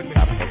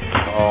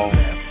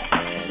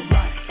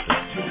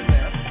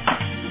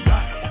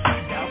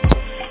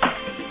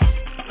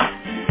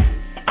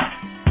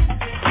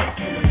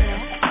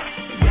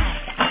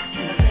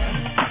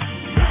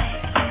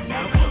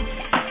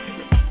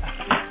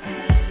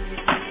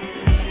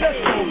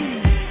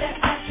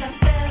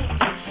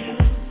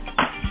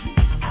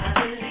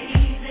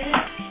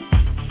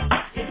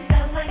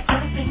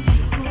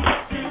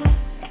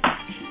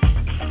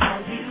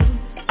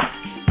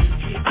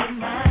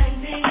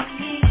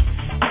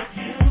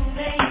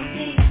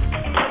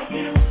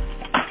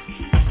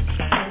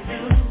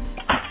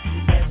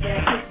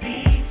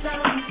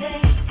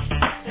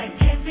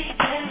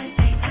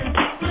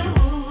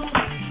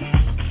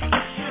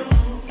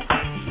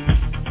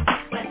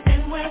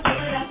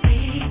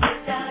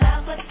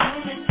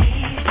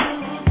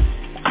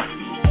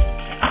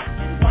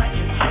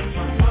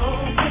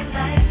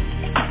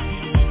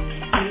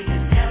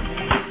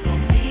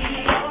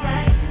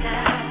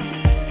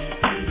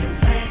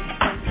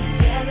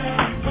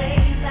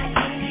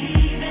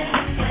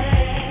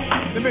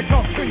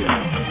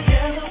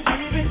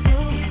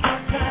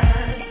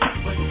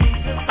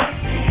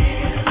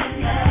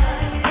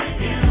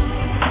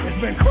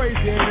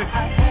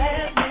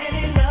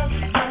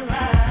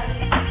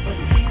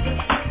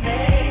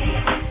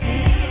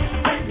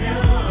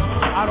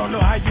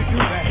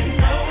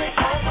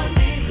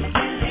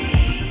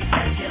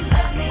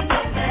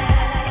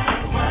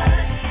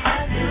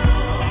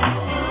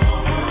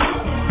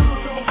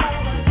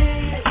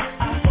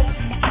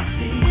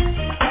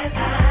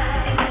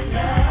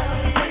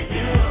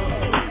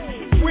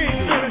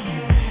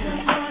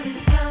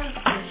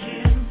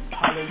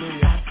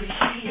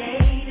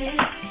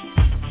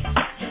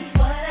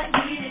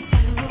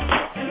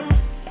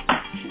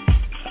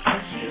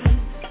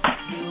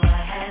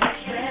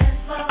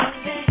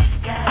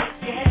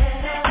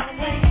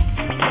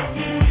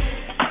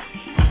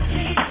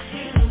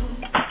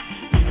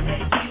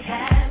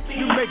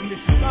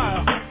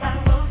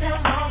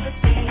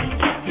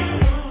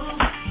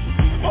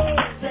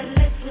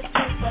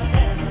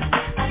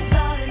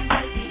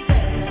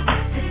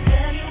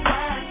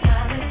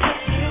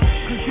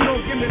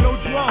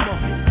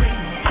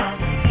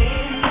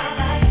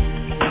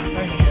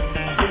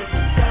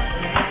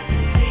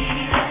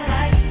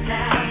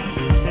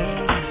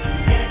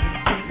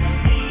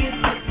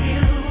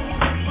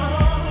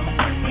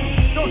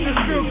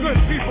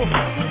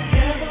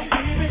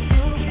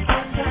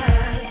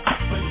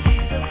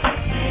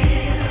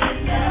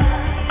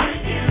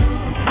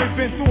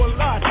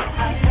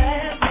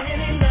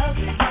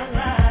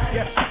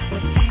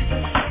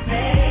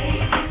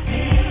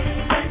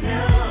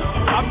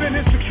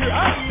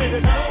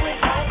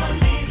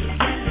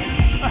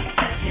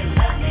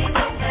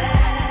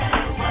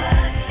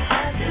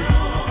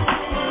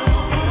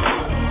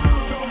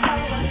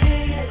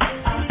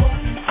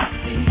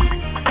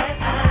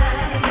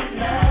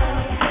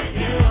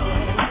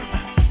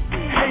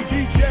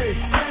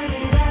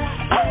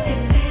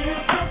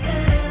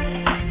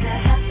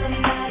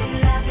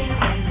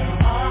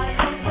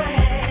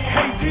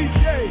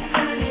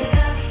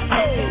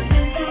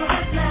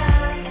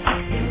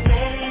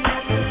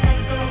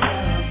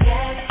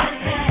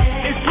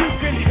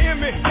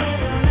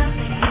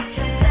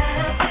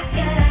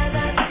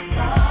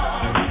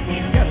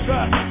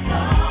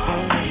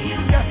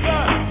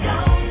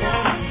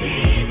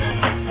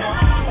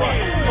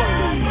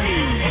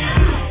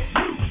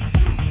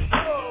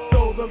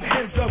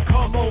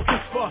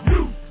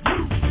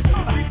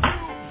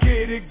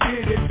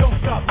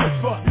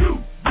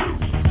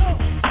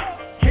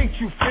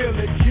 you feel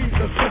it,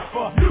 Jesus is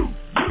for you.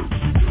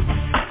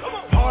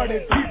 Party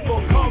people,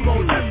 come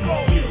on, let's go.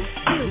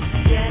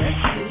 Yeah,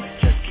 that's you.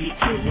 Just keep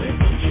doing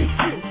what you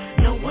do.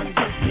 No one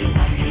does me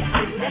like you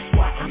do. That's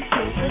why I'm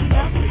so in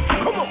love with you.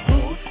 Come on.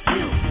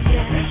 You,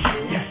 yeah, that's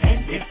you.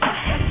 And if I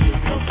have to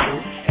go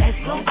through, as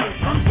long as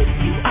I'm with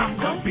you, I'm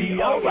gonna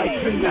be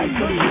alright tonight.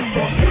 Cause it's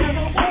for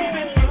you.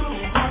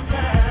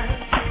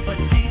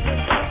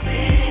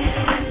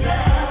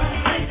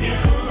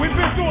 We've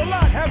been through a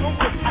lot, haven't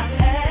we? I've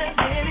had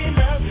many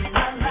loves in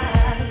my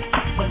life,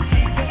 but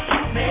Jesus,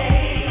 you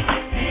made me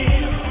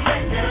feel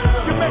brand new.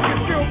 You make it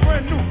feel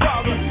brand new,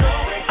 Father. You know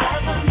it's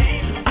hard for me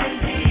to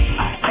believe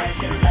that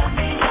you love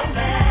me no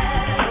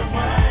matter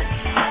what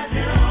I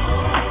do.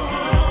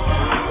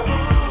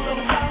 So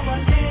how I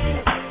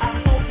live, I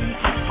hope you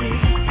can see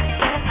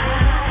that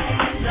I'm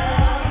in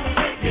love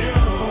with you.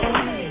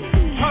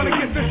 Trying to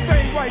get this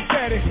thing right,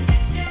 Daddy.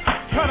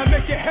 Trying to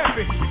make it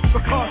happy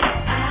because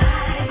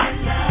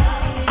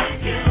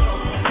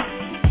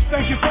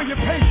thank you for your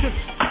patience,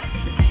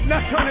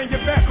 not turning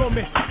your back on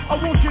me. I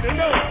want you to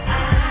know